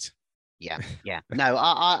right. Yeah. No,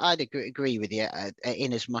 I'd agree with you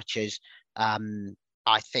in as much as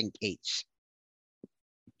I think it's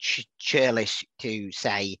churlish to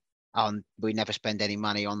say we never spend any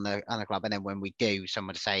money on the club, and then when we do,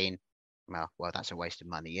 someone's saying, well, that's a waste of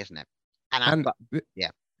money, isn't it?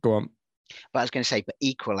 Go on. But I was going to say, but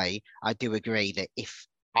equally, I do agree that if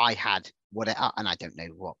I had and I don't know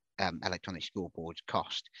what electronic scoreboards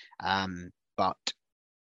cost, but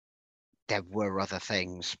there were other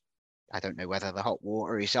things. I don't know whether the hot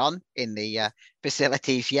water is on in the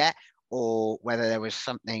facilities yet, or whether there was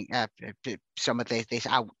something, some of this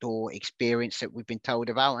outdoor experience that we've been told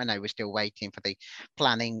about. I know we're still waiting for the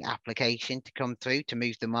planning application to come through to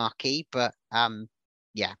move the marquee, but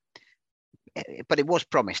but it was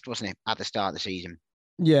promised, wasn't it, at the start of the season?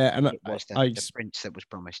 Yeah, and it was the Prince that was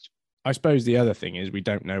promised. I suppose the other thing is we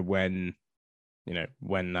don't know when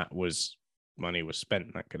that money was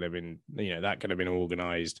spent. That could have been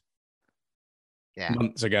organised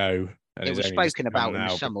months ago. And it was spoken about in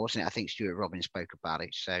the summer, wasn't it? I think Stuart Robbins spoke about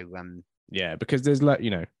it. So because there's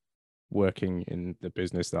working in the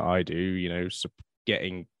business that I do,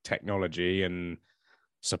 getting technology and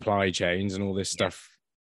supply chains and all this stuff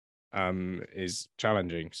is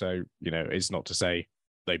challenging. So it's not to say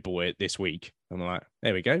they bought it this week. I'm like,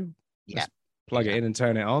 there we go. Yeah, plug it in and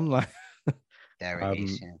turn it on. Like there it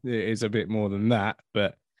is. Yeah. It is a bit more than that,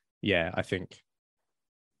 but I think.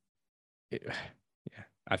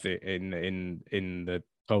 I think in the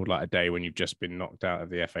cold light of day when you've just been knocked out of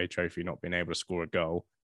the FA Trophy, not being able to score a goal,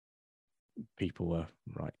 people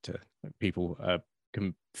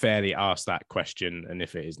can fairly ask that question, and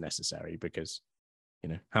if it is necessary, because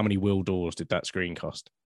how many doors did that screen cost?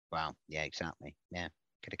 Well, yeah, exactly. Yeah,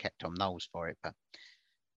 could have kept Tom Knowles for it, but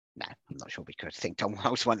No, I'm not sure we could. I think Tom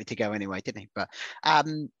Wells wanted to go anyway, didn't he? But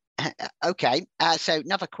okay. So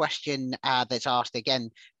another question that's asked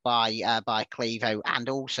again by Clevo and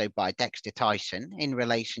also by Dexter Tyson in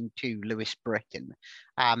relation to Lewis Britton.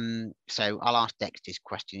 So I'll ask Dexter's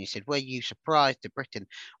question. He said, "Were you surprised that Britton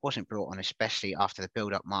wasn't brought on, especially after the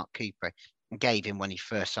build-up Mark Cooper gave him when he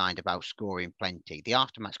first signed about scoring plenty? The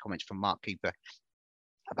aftermatch comments from Mark Cooper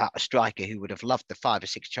about a striker who would have loved the 5 or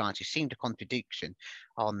 6 chances seemed a contradiction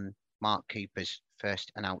on Mark Cooper's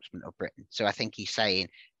first announcement of Britton." So I think he's saying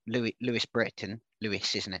Lewis Britton,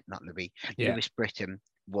 Lewis, isn't it? Not Louis. Yeah. Lewis Britton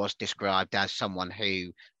was described as someone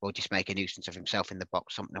who will just make a nuisance of himself in the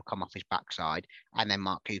box, something will come off his backside. And then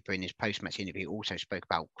Mark Cooper in his post-match interview also spoke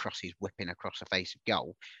about crosses whipping across the face of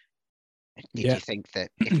goal. Did you think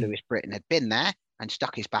that if Lewis Britton had been there and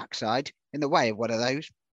stuck his backside in the way of one of those,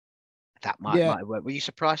 that might have worked? Were you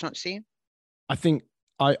surprised not to see him? I think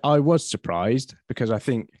I was surprised, because I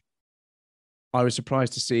think I was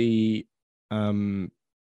surprised to see him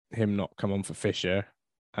not come on for Fisher.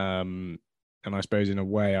 And I suppose in a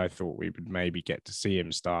way I thought we would maybe get to see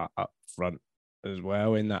him start up front as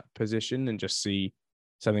well in that position and just see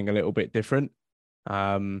something a little bit different.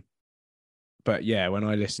 But yeah, when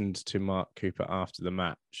I listened to Mark Cooper after the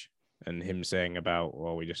match and him saying about,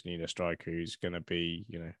 well, we just need a striker who's going to be,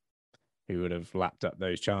 who would have lapped up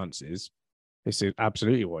those chances. This is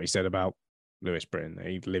absolutely what he said about Lewis Britton.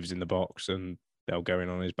 He lives in the box and they'll go in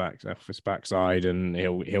on his backside and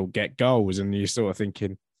he'll get goals. And you're sort of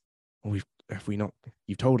thinking, well,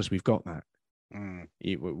 you've told us we've got that.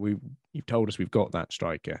 You've told us we've got that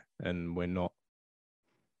striker, and we're not.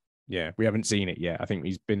 Yeah, we haven't seen it yet. I think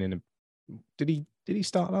he's been in a. Did he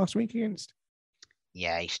start last week against?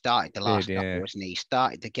 Yeah, he started the last couple, wasn't he? He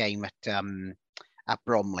started the game at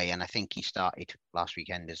Bromley, and I think he started last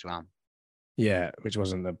weekend as well. Yeah, which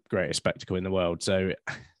wasn't the greatest spectacle in the world. So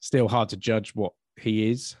still hard to judge what he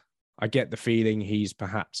is. I get the feeling he's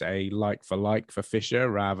perhaps a like for Fisher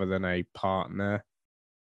rather than a partner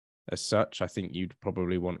as such. I think you'd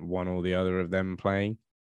probably want one or the other of them playing.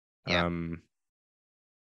 Yeah.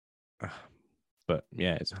 But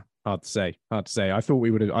yeah, it's hard to say. I thought we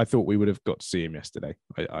would have got to see him yesterday.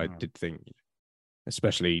 I did think,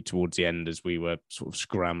 especially towards the end as we were sort of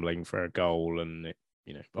scrambling for a goal, and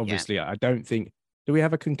obviously I don't think. Do we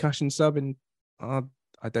have a concussion sub in?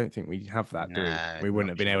 I don't think we have that. Do we? We wouldn't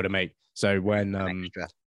have been able to make. So when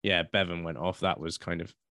Bevan went off, that was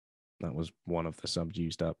one of the subs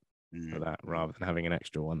used up for that rather than having an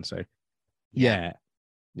extra one. So yeah,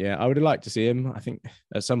 I would have liked to see him. I think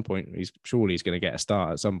at some point he's going to get a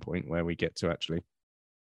start at some point where we get to actually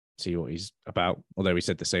see what he's about. Although we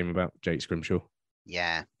said the same about Jake Scrimshaw.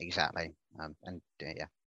 Yeah, exactly. I'm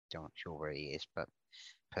not sure where he is, but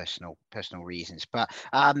personal reasons. But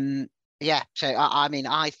so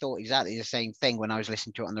I thought exactly the same thing when I was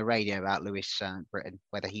listening to it on the radio about Lewis Britton,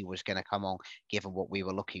 whether he was going to come on given what we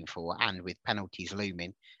were looking for and with penalties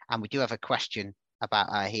looming. And we do have a question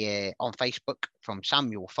about here on Facebook from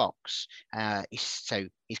Samuel Fox. So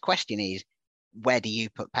his question is, where do you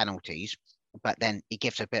put penalties? But then he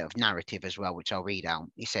gives a bit of narrative as well, which I'll read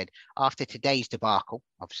out. He said, after today's debacle,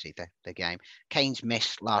 obviously the game, Kane's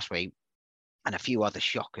miss last week, and a few other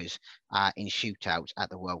shockers in shootouts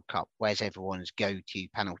at the World Cup, where's everyone's go-to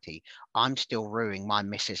penalty? I'm still ruining my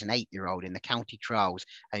miss as an 8-year-old in the county trials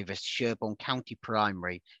over Sherborne County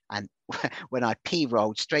Primary, and when I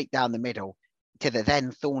p-rolled straight down the middle to the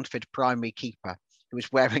then Thornford Primary keeper, who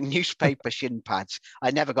was wearing newspaper shin pads.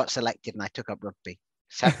 I never got selected and I took up rugby.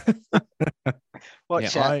 So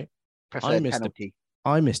what's preferred penalty?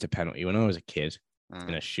 I missed a penalty when I was a kid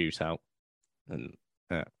in a shootout, and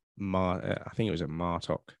I think it was at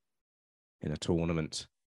Martock in a tournament.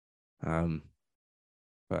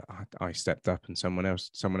 But I stepped up and someone else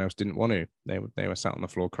didn't want to. They were sat on the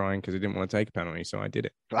floor crying because they didn't want to take a penalty, so I did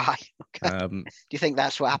it. Right. Okay. Do you think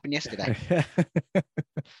that's what happened yesterday?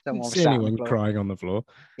 Someone was sat anyone crying on the floor.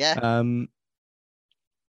 Yeah.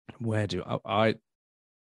 Where do I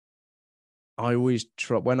always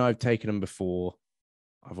try when I've taken them before?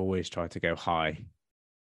 I've always tried to go high,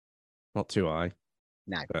 not too high.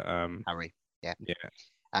 No, but Harry. Yeah.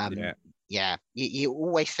 Yeah. You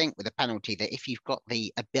always think with a penalty that if you've got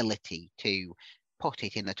the ability to put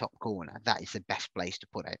it in the top corner, that is the best place to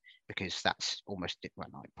put it, because that's almost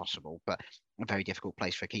not impossible, but a very difficult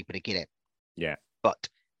place for a keeper to get it. Yeah. But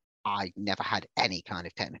I never had any kind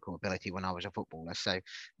of technical ability when I was a footballer, so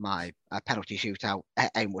my penalty shootout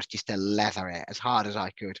aim was just to leather it as hard as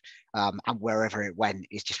I could, and wherever it went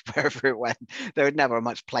is just wherever it went. There was never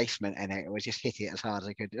much placement in it. It was just hit it as hard as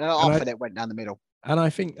I could. Often it went down the middle. And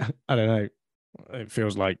I think, I don't know, it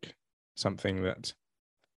feels like something that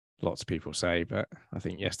lots of people say, but I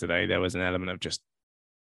think yesterday there was an element of just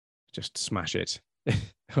smash it.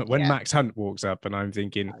 When Max Hunt walks up, and I'm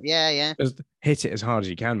thinking, just hit it as hard as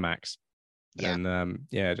you can, Max. Yeah. And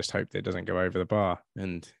just hope that it doesn't go over the bar.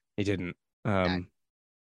 And he didn't. No.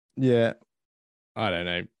 Yeah, I don't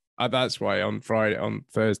know. That's why on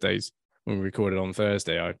Thursdays, when we recorded on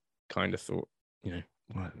Thursday, I kind of thought,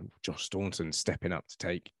 Josh Staunton stepping up to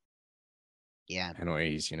take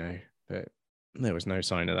penalties, but there was no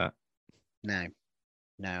sign of that. No,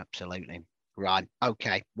 absolutely. Right.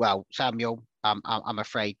 Okay. Well, Samuel, I'm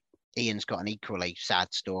afraid Ian's got an equally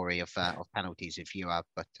sad story of penalties if you have,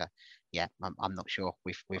 but I'm not sure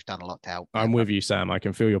we've done a lot to help. I'm with you, Sam. I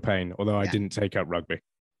can feel your pain, although I didn't take up rugby.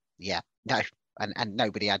 Yeah. No. And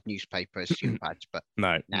nobody had newspapers, shoe pads, but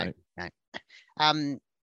no.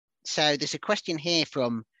 So there's a question here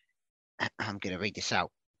from, I'm going to read this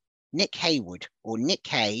out, Nick Haywood, or Nick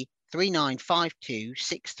Hay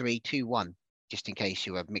 39526321, just in case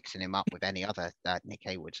you were mixing him up with any other Nick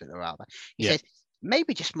Haywoods that are out there. He says,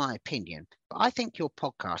 maybe just my opinion, but I think your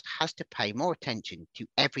podcast has to pay more attention to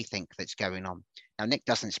everything that's going on. Now, Nick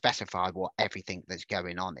doesn't specify what everything that's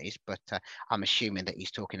going on is, but I'm assuming that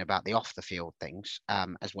he's talking about the off-the-field things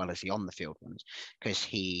as well as the on-the-field ones, because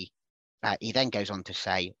he then goes on to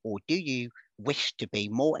say, or do you wish to be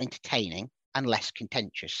more entertaining and less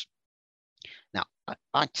contentious? Now,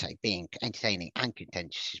 I'd say being entertaining and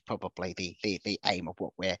contentious is probably the aim of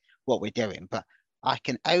what we're doing, but I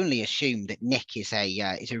can only assume that Nick is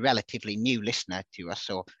a relatively new listener to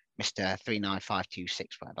us, or Mr.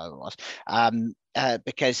 395265, whatever it was,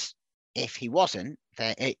 because if he wasn't,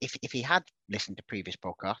 if he had listened to previous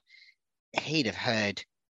podcasts, he'd have heard.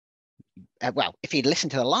 If he'd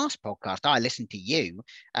listened to the last podcast, I listened to you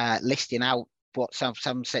listing out what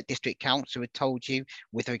some set district council had told you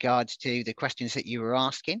with regards to the questions that you were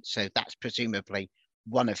asking. So that's presumably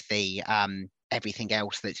one of the everything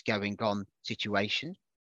else that's going on situations.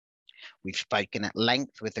 We've spoken at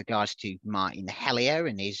length with regards to Martin Hellier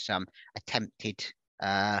and his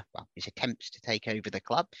his attempts to take over the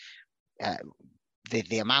club.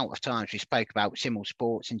 The amount of times we spoke about Simmel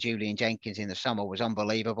Sports and Julian Jenkins in the summer was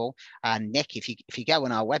unbelievable. And Nick, if you go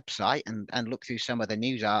on our website and look through some of the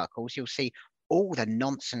news articles, you'll see all the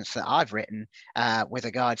nonsense that I've written with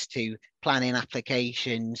regards to planning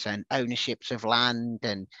applications and ownerships of land,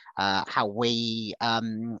 and how we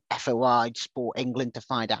FOI'd Sport England to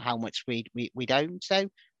find out how much we'd own. So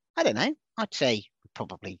I don't know. I'd say we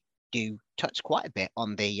probably do touch quite a bit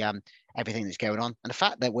on the everything that's going on, and the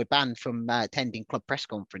fact that we're banned from attending club press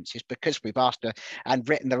conferences because we've asked and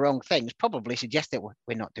written the wrong things probably suggests that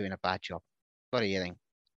we're not doing a bad job. What do you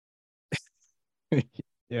think?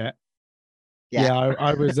 Yeah,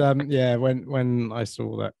 I was when I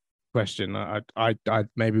saw that question, I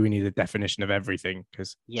maybe we need a definition of everything,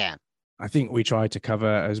 because I think we try to cover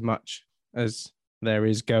as much as there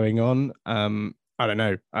is going on. I don't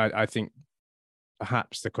know. I think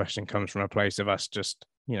perhaps the question comes from a place of us just,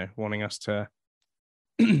 wanting us to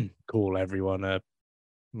call everyone a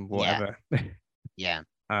whatever. Yeah.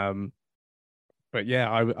 But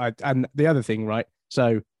I and the other thing, right?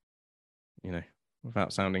 So,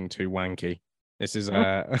 without sounding too wanky, this is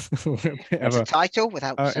a bit of a title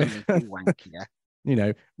without sounding too wanky.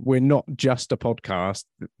 Yeah. We're not just a podcast.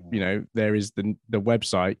 There is the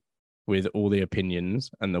website with all the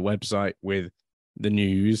opinions, and the website with the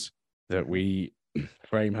news that we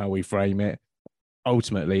frame how we frame it.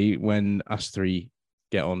 Ultimately, when us three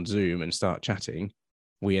get on Zoom and start chatting,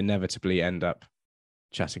 we inevitably end up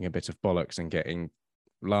chatting a bit of bollocks and getting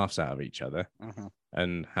laughs out of each other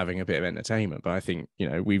and having a bit of entertainment. But I think,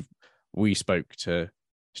 we spoke to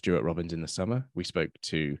Stuart Robbins in the summer. We spoke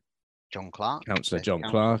to Councillor John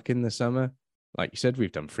Clark in the summer. Like you said,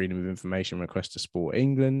 we've done freedom of information request to Sport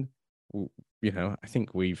England. I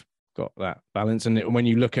think we've got that balance. And when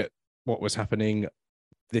you look at what was happening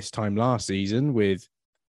this time last season with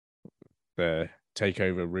the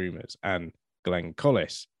takeover rumours and Glenn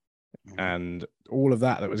Collis and all of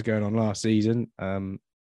that was going on last season,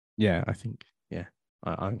 I think,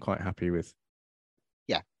 I'm quite happy with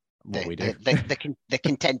what we do. The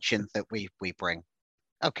contention that we bring.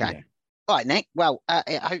 Okay. Yeah. All right, Nick. Well,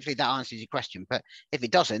 hopefully that answers your question. But if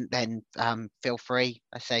it doesn't, then feel free.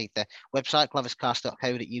 I say the website,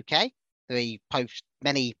 gloverscast.co.uk. We post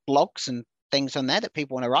many blogs and things on there that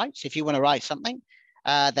people want to write. So if you want to write something,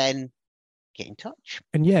 then get in touch.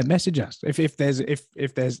 And message us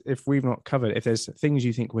if we've not covered, if there's things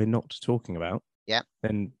you think we're not talking about,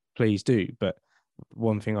 then please do. But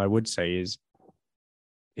one thing I would say is,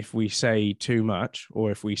 if we say too much, or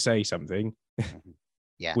if we say something,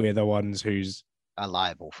 we're the ones who's are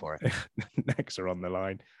liable for it. Necks are on the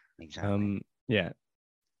line. Exactly. Yeah.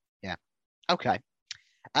 Okay.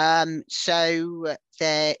 So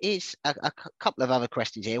there is a couple of other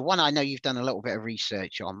questions here. One I know you've done a little bit of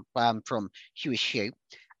research on from Hugh Hugh.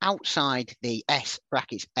 Outside the S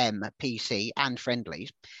brackets M PC and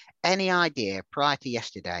friendlies, any idea prior to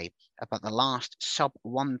yesterday about the last sub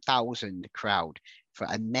 1,000 crowd for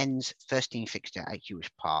a men's first team fixture at Hewish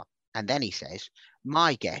Park? And then he says,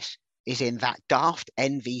 my guess is in that daft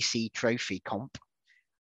NVC trophy comp.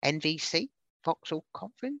 NVC? Vauxhall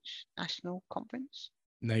Conference? National Conference?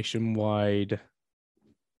 Nationwide.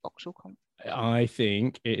 Vauxhall Conference? I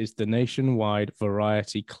think it is the Nationwide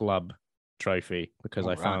Variety Club trophy, because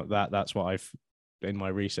I found that's what I've, in my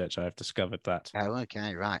research, I've discovered that. Oh,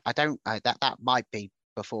 okay, right. I don't, that might be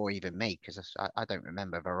before even me, because I don't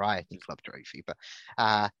remember Variety Club trophy, but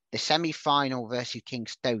the semi-final versus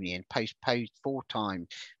Kingstonian postponed 4 times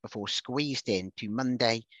before squeezed in to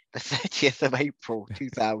Monday, the 30th of April,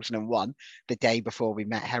 2001, the day before we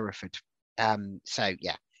met Hereford. So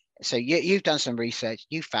yeah, so you've done some research,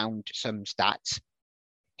 you found some stats,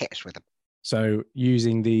 hit us with them. So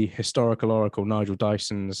using the historical oracle Nigel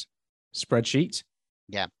Dyson's spreadsheet,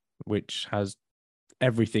 which has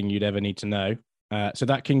everything you'd ever need to know. So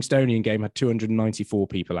that Kingstonian game had 294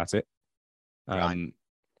 people at it.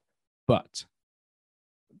 But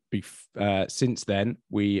since then,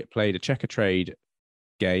 we played a Checkatrade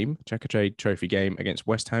trophy game against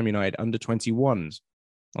West Ham United under 21s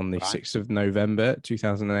on the 6th of November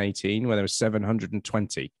 2018, where there was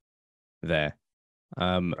 720 there.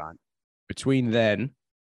 Between then,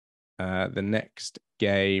 the next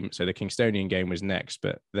game, so the Kingstonian game was next,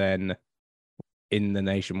 but then in the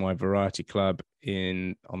Nationwide Variety Club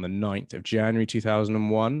on the 9th of January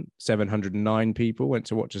 2001, 709 people went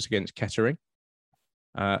to watch us against Kettering.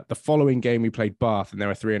 The following game, we played Bath, and there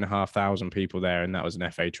were 3,500 people there, and that was an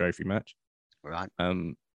FA Trophy match.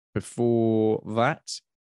 Before that,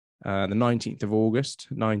 the 19th of August,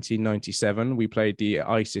 1997, we played the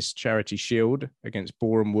ISIS Charity Shield against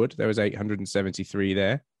Boreham Wood. There was 873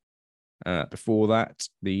 there. Before that,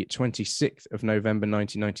 the 26th of November,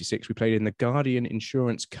 1996, we played in the Guardian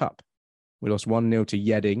Insurance Cup. We lost 1-0 to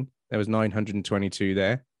Yedding. There was 922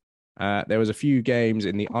 there. There was a few games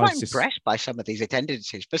in the I'm quite ISIS. impressed by some of these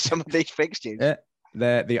attendances for some of these fixtures.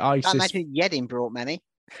 The ISIS. I imagine Yedding brought many.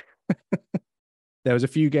 There was a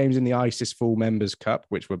few games in the ISIS Full Members Cup,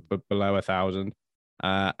 which were below 1,000.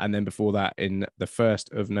 And then before that, in the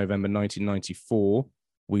 1st of November 1994,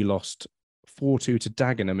 we lost 4-2 to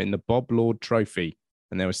Dagenham in the Bob Lord Trophy.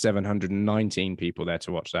 And there were 719 people there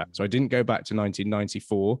to watch that. So I didn't go back to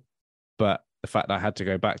 1994, but the fact that I had to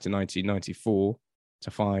go back to 1994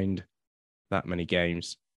 to find that many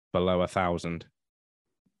games below 1,000.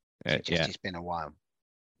 It's been a while.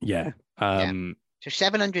 Yeah. So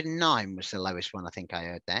 709 was the lowest one I think I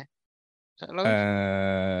heard there. Is that the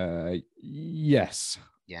lowest? Yes.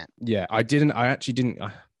 Yeah. Yeah. I actually didn't.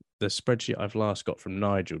 The spreadsheet I've last got from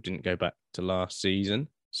Nigel didn't go back to last season.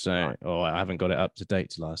 So, I haven't got it up to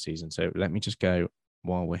date to last season. So let me just go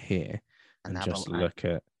while we're here and just look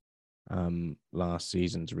at last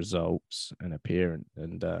season's results and appearance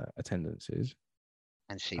and attendances.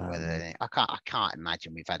 And see whether I can't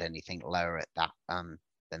imagine we've had anything lower at that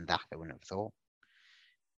than that. I wouldn't have thought,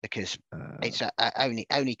 because it's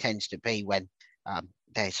only tends to be when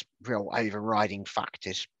there's real overriding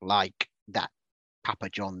factors like that Papa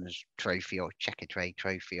John's trophy or Checkatrade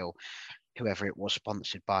trophy or whoever it was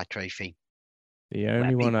sponsored by trophy. The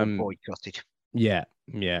only one I'm boycotted. Yeah.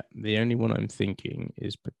 The only one I'm thinking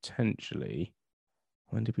is potentially,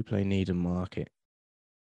 when did we play Needham Market?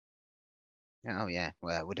 Oh yeah,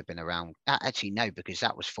 well it would have been around. Actually no, because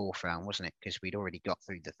that was 4th round, wasn't it? Because we'd already got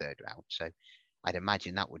through the 3rd round, so I'd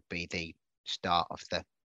imagine that would be the start of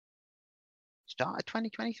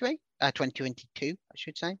 2023, 2022, I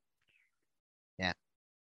should say. Yeah.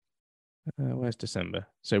 Where's December?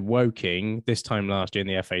 So Woking, this time last year in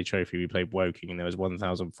the FA Trophy, we played Woking and there was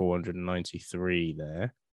 1,493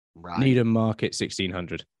 there. Right. Needham Market,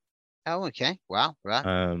 1,600. Oh, okay. Wow.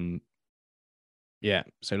 Right. Yeah.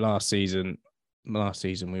 So last season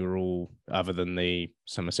we were all, other than the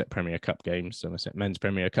Somerset Premier Cup games, Somerset Men's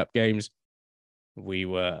Premier Cup games, we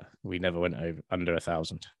never went under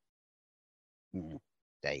 1,000.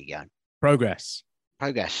 There you go. Progress.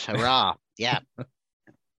 Hurrah. Yeah.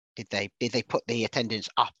 Did they put the attendance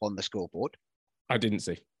up on the scoreboard? I didn't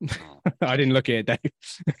see. I didn't look at it, Dave.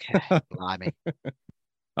 Okay, blimey.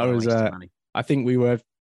 I think we were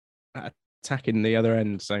attacking the other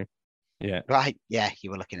end. So, yeah. Right. Yeah, you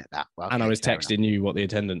were looking at that. Well, and I was texting you what the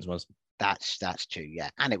attendance was. That's true, yeah.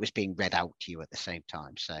 And it was being read out to you at the same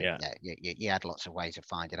time. So Yeah. You had lots of ways of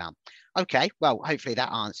finding out. Okay, well, hopefully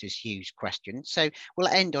that answers Hugh's question. So we'll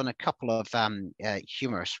end on a couple of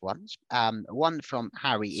humorous ones. One from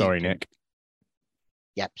Harry. Sorry, Eaton. Nick.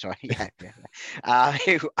 Yep, sorry.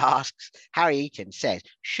 Who asks, Harry Eaton says,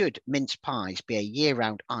 should mince pies be a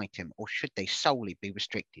year-round item or should they solely be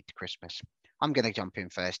restricted to Christmas? I'm going to jump in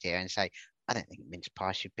first here and say, I don't think mince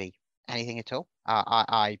pie should be anything at all.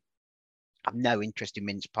 I have no interest in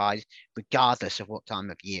mince pies, regardless of what time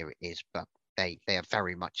of year it is, but they are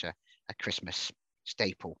very much a Christmas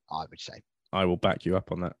staple, I would say. I will back you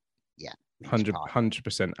up on that. Yeah.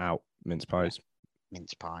 100% out mince pies.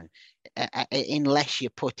 Mince pie, unless you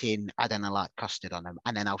put in, I don't know, like custard on them,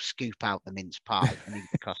 and then I'll scoop out the mince pie and eat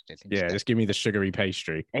the custard. Yeah, just give me the sugary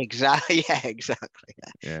pastry. Exactly. Yeah, exactly.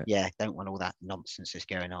 Yeah. Don't want all that nonsense that's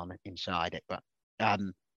going on inside it. But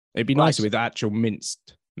it'd be nicer with actual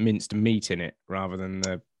minced meat in it rather than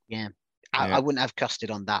the. Yeah, I wouldn't have custard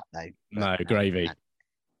on that though. No, gravy.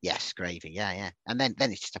 Yes, gravy. Yeah, and then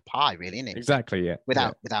it's just a pie, really, isn't it? Exactly. Yeah.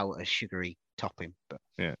 Without a sugary topping. But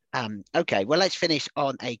yeah. Okay, well, let's finish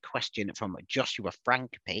on a question from Joshua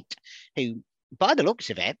Frankpit, who, by the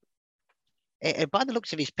looks of it, by the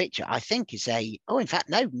looks of his picture, I think is in fact,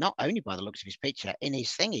 no, not only by the looks of his picture, in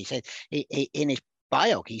his thing, he said, in his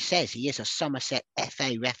bio, he says he is a Somerset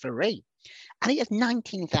FA referee. And he has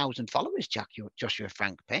 19,000 followers, Joshua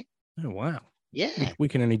Frankpit. Oh, wow. Yeah. We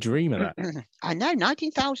can only dream of that. I know,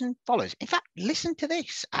 19,000 followers. In fact, listen to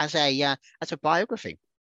this as a biography.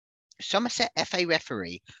 Somerset FA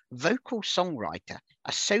referee, vocal songwriter,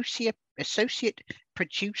 associate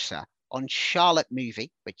producer on Charlotte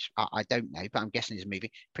movie, which I don't know, but I'm guessing is a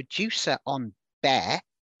movie, producer on Bear,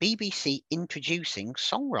 BBC introducing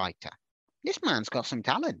songwriter. This man's got some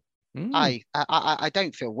talent. I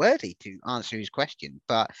don't feel worthy to answer his question,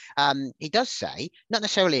 but he does say, not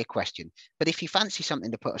necessarily a question, but if you fancy something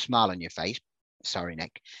to put a smile on your face, sorry,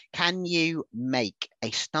 Nick, can you make a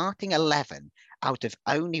starting 11 out of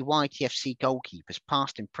only YTFC goalkeepers,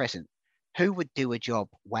 past and present? Who would do a job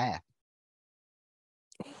where?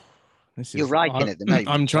 You're writing at the moment.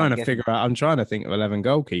 I'm trying to figure out. I'm trying to think of 11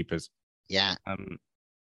 goalkeepers. Yeah.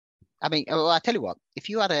 I mean, well, I tell you what. If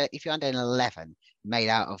you had an 11 made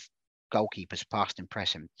out of goalkeepers, past and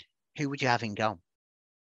present, who would you have in goal?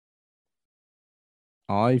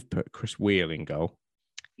 I've put Chris Wheel in goal.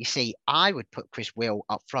 You see, I would put Chris Wheel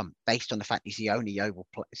up front based on the fact he's the only oval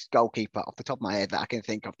goalkeeper off the top of my head that I can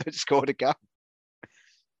think of that scored a goal.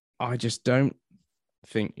 I just don't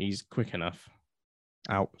think he's quick enough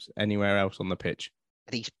out anywhere else on the pitch.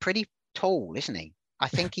 But he's pretty tall, isn't he? I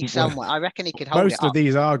think he's somewhere. I reckon he could hold Most of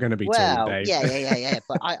these are going to be tall, Dave. Yeah.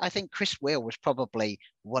 But I think Chris Wheel was probably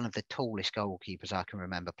one of the tallest goalkeepers I can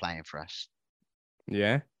remember playing for us.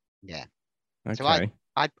 Yeah. Yeah. Okay. So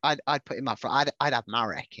I'd put him up front. I'd have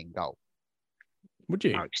Marek in goal. Would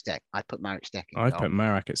you? Marek Steck. I'd put Marek Steck in I'd goal. put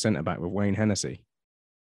Marek at centre back with Wayne Hennessy.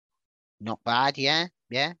 Not bad. Yeah.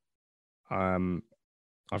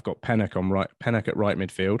 I've got Pennock at right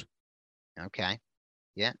midfield. Okay.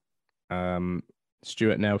 Yeah.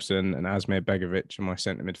 Stuart Nelson and Asmir Begovic are my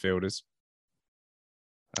centre midfielders.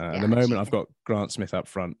 At the moment, I've got Grant Smith up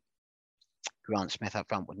front. Grant Smith up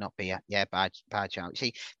front would not be a bad chance.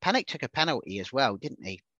 See, Pennock took a penalty as well, didn't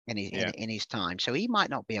he? In his time, so he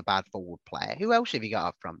might not be a bad forward player. Who else have you got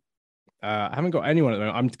up front? I haven't got anyone at the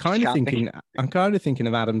moment. I'm kind of thinking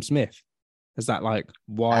of Adam Smith as that like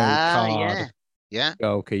wild card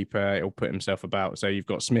goalkeeper. He'll put himself about. So you've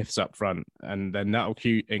got Smiths up front, and then that'll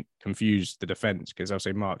confuse the defense because they'll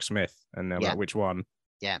say Mark Smith, and they're like, which one?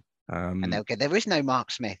 Yeah. And they'll go, there is no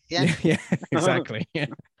Mark Smith. Yeah. Yeah, exactly. Yeah.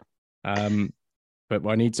 But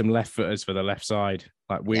I need some left footers for the left side.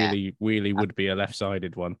 Like Wheely would be a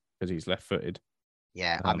left-sided one because he's left-footed.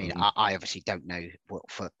 Yeah, I mean, I obviously don't know what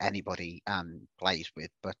for anybody plays with,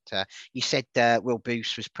 but you said Will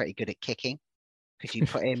Boos was pretty good at kicking. Could you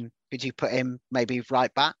put him? Could you put him maybe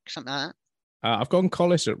right back, something like that? I've gone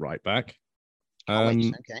Collis at right back.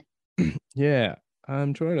 Okay. Yeah,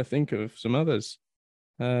 I'm trying to think of some others.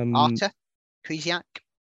 Arthur Kuziak.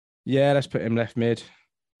 Yeah, let's put him left mid.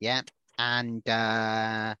 Yeah, and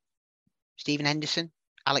Stephen Henderson,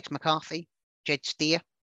 Alex McCarthy, Jed Steer.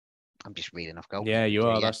 I'm just reading off goal. Yeah, you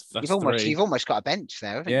are. Yeah. That's you've almost got a bench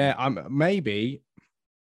there, haven't you? Maybe.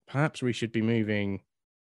 Perhaps we should be moving.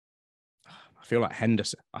 I feel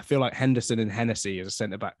like Henderson and Hennessy as a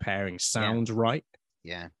centre back pairing sounds right.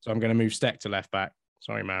 Yeah. So I'm going to move Steck to left back.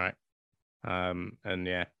 Sorry, Marek. And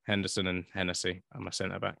Henderson and Hennessy are my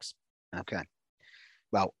centre backs. Okay.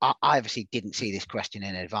 well, I obviously didn't see this question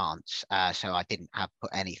in advance, so I didn't have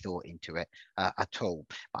put any thought into it at all.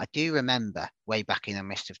 But I do remember way back in the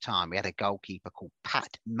mist of time, we had a goalkeeper called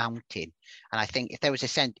Pat Mountain, and I think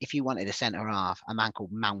if you wanted a centre half, a man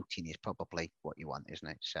called Mountain is probably what you want, isn't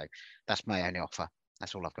it? So that's my only offer.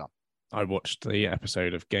 That's all I've got. I watched the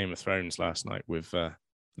episode of Game of Thrones last night with the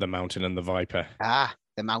Mountain and the Viper. Ah,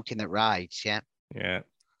 the mountain that rides. Yeah.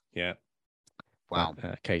 Yeah. Wow.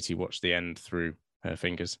 Katie watched the end through her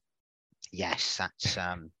fingers. Yes, that's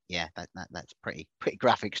that's pretty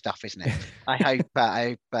graphic stuff, isn't it? I hope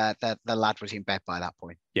the lad was in bed by that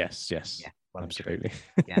point. Yes. Yeah, well, absolutely.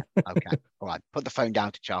 Yeah. Okay. All right. Put the phone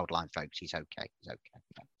down to Childline, folks. He's okay.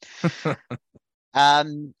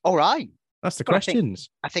 All right. That's the questions.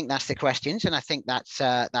 I think that's the questions, and I think that's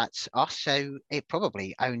us. So it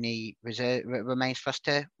probably only remains for us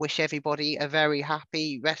to wish everybody a very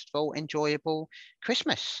happy, restful, enjoyable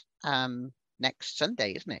Christmas next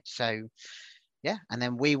Sunday, isn't it? So yeah, and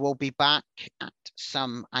then we will be back at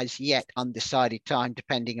some as yet undecided time,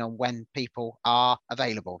 depending on when people are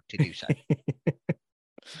available to do so.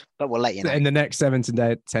 But we'll let you know in the next 7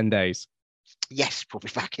 to 10 days. Yes, we'll be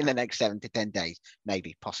back in the next 7 to 10 days,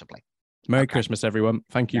 maybe, possibly. Merry Christmas, everyone.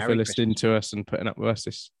 Thank you Merry for listening to us and putting up with us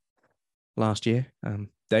this last year.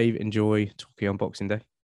 Dave, enjoy talking on Boxing Day.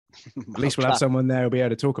 At least we'll have someone there who'll be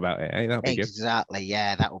able to talk about it. That'll be exactly. Good.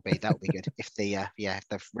 Yeah, that'll be good. If the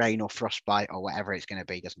rain or frostbite or whatever it's going to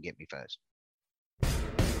be doesn't get me first.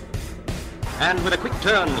 And with a quick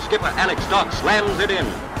turn, skipper Alex Dock slams it in.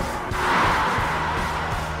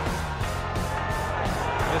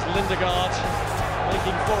 There's Lindegaard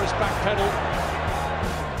making Forrest backpedal.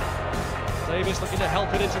 Davis looking to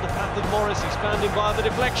help it into the path of Morris. He's found him via the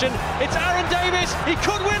deflection. It's Aaron Davis. He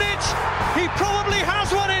could win it. He probably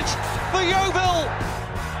has won it for Yeovil.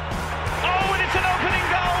 Oh, and it's an opening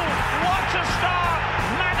goal. What a start.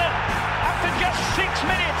 Madden, after just 6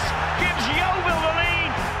 minutes, gives Yeovil the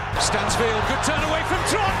lead. Stansfield, good turn away from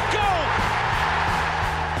Troy.